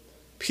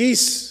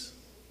 peace.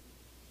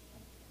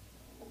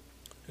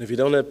 And if you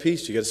don't have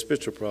peace, you got a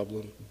spiritual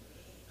problem.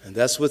 And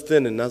that's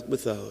within and not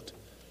without.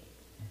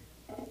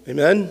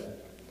 Amen?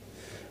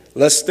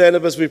 Let's stand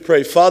up as we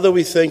pray. Father,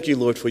 we thank you,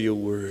 Lord, for your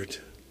word.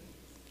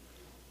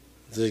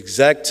 The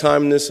exact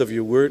timeless of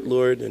your word,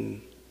 Lord,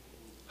 and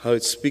how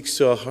it speaks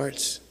to our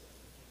hearts.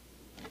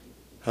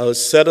 How it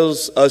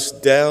settles us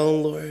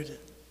down, Lord.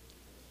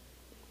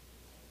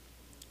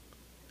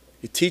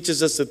 It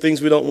teaches us the things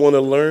we don't want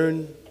to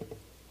learn,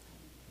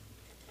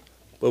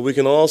 but we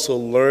can also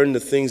learn the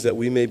things that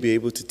we may be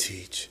able to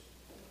teach.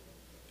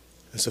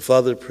 And so,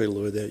 Father, I pray,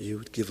 Lord, that you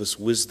would give us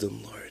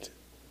wisdom, Lord.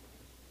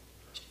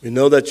 We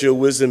know that your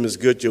wisdom is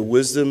good. Your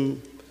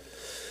wisdom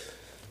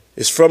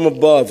is from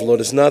above,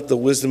 Lord. It's not the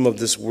wisdom of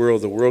this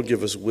world. The world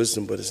gives us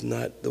wisdom, but it's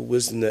not the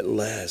wisdom that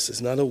lasts.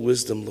 It's not a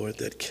wisdom, Lord,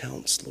 that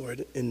counts,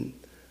 Lord, in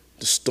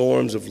the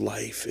storms of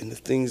life and the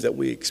things that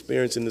we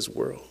experience in this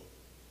world.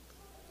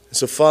 And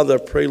so, Father, I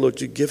pray,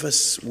 Lord, you give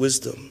us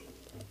wisdom.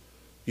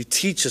 You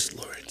teach us,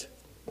 Lord.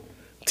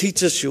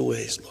 Teach us your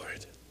ways,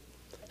 Lord.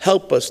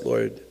 Help us,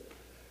 Lord,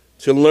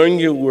 to learn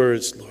your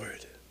words,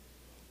 Lord.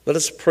 Let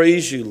us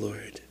praise you,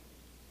 Lord.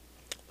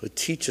 Lord,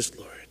 teach us,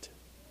 Lord.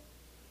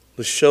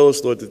 Lord, show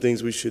us, Lord, the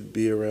things we should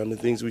be around, the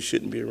things we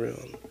shouldn't be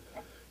around.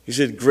 You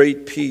said,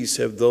 great peace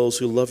have those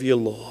who love your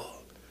law,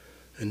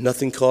 and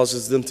nothing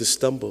causes them to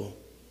stumble.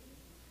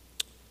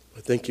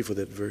 But thank you for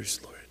that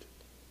verse, Lord.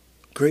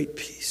 Great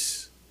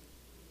peace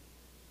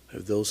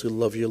have those who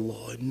love your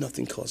law, and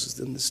nothing causes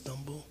them to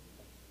stumble.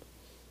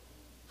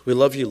 We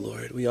love you,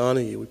 Lord. We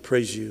honor you. We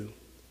praise you.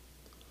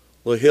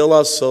 Lord, heal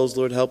our souls.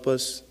 Lord, help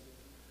us.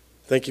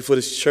 Thank you for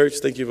this church.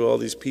 Thank you for all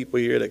these people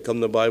here that come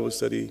to Bible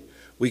study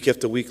week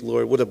after week,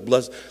 Lord.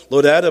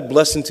 Lord, add a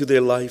blessing to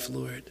their life,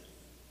 Lord.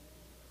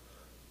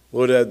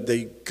 Lord, that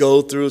they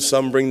go through,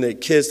 some bring their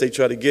kids, they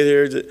try to get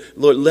here.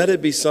 Lord, let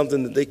it be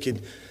something that they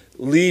could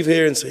leave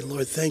here and say,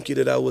 Lord, thank you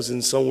that I was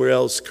in somewhere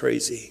else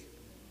crazy.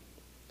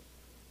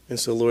 And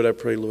so, Lord, I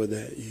pray, Lord,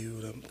 that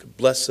you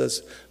bless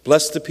us.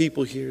 Bless the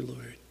people here,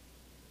 Lord.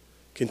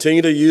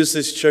 Continue to use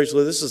this church.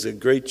 Lord, this is a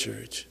great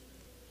church.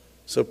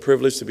 So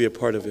privileged to be a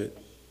part of it.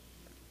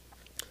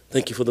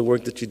 Thank you for the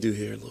work that you do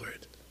here,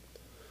 Lord.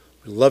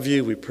 We love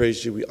you. We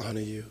praise you. We honor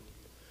you.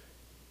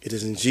 It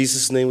is in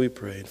Jesus' name we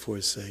pray and for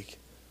his sake.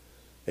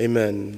 Amen.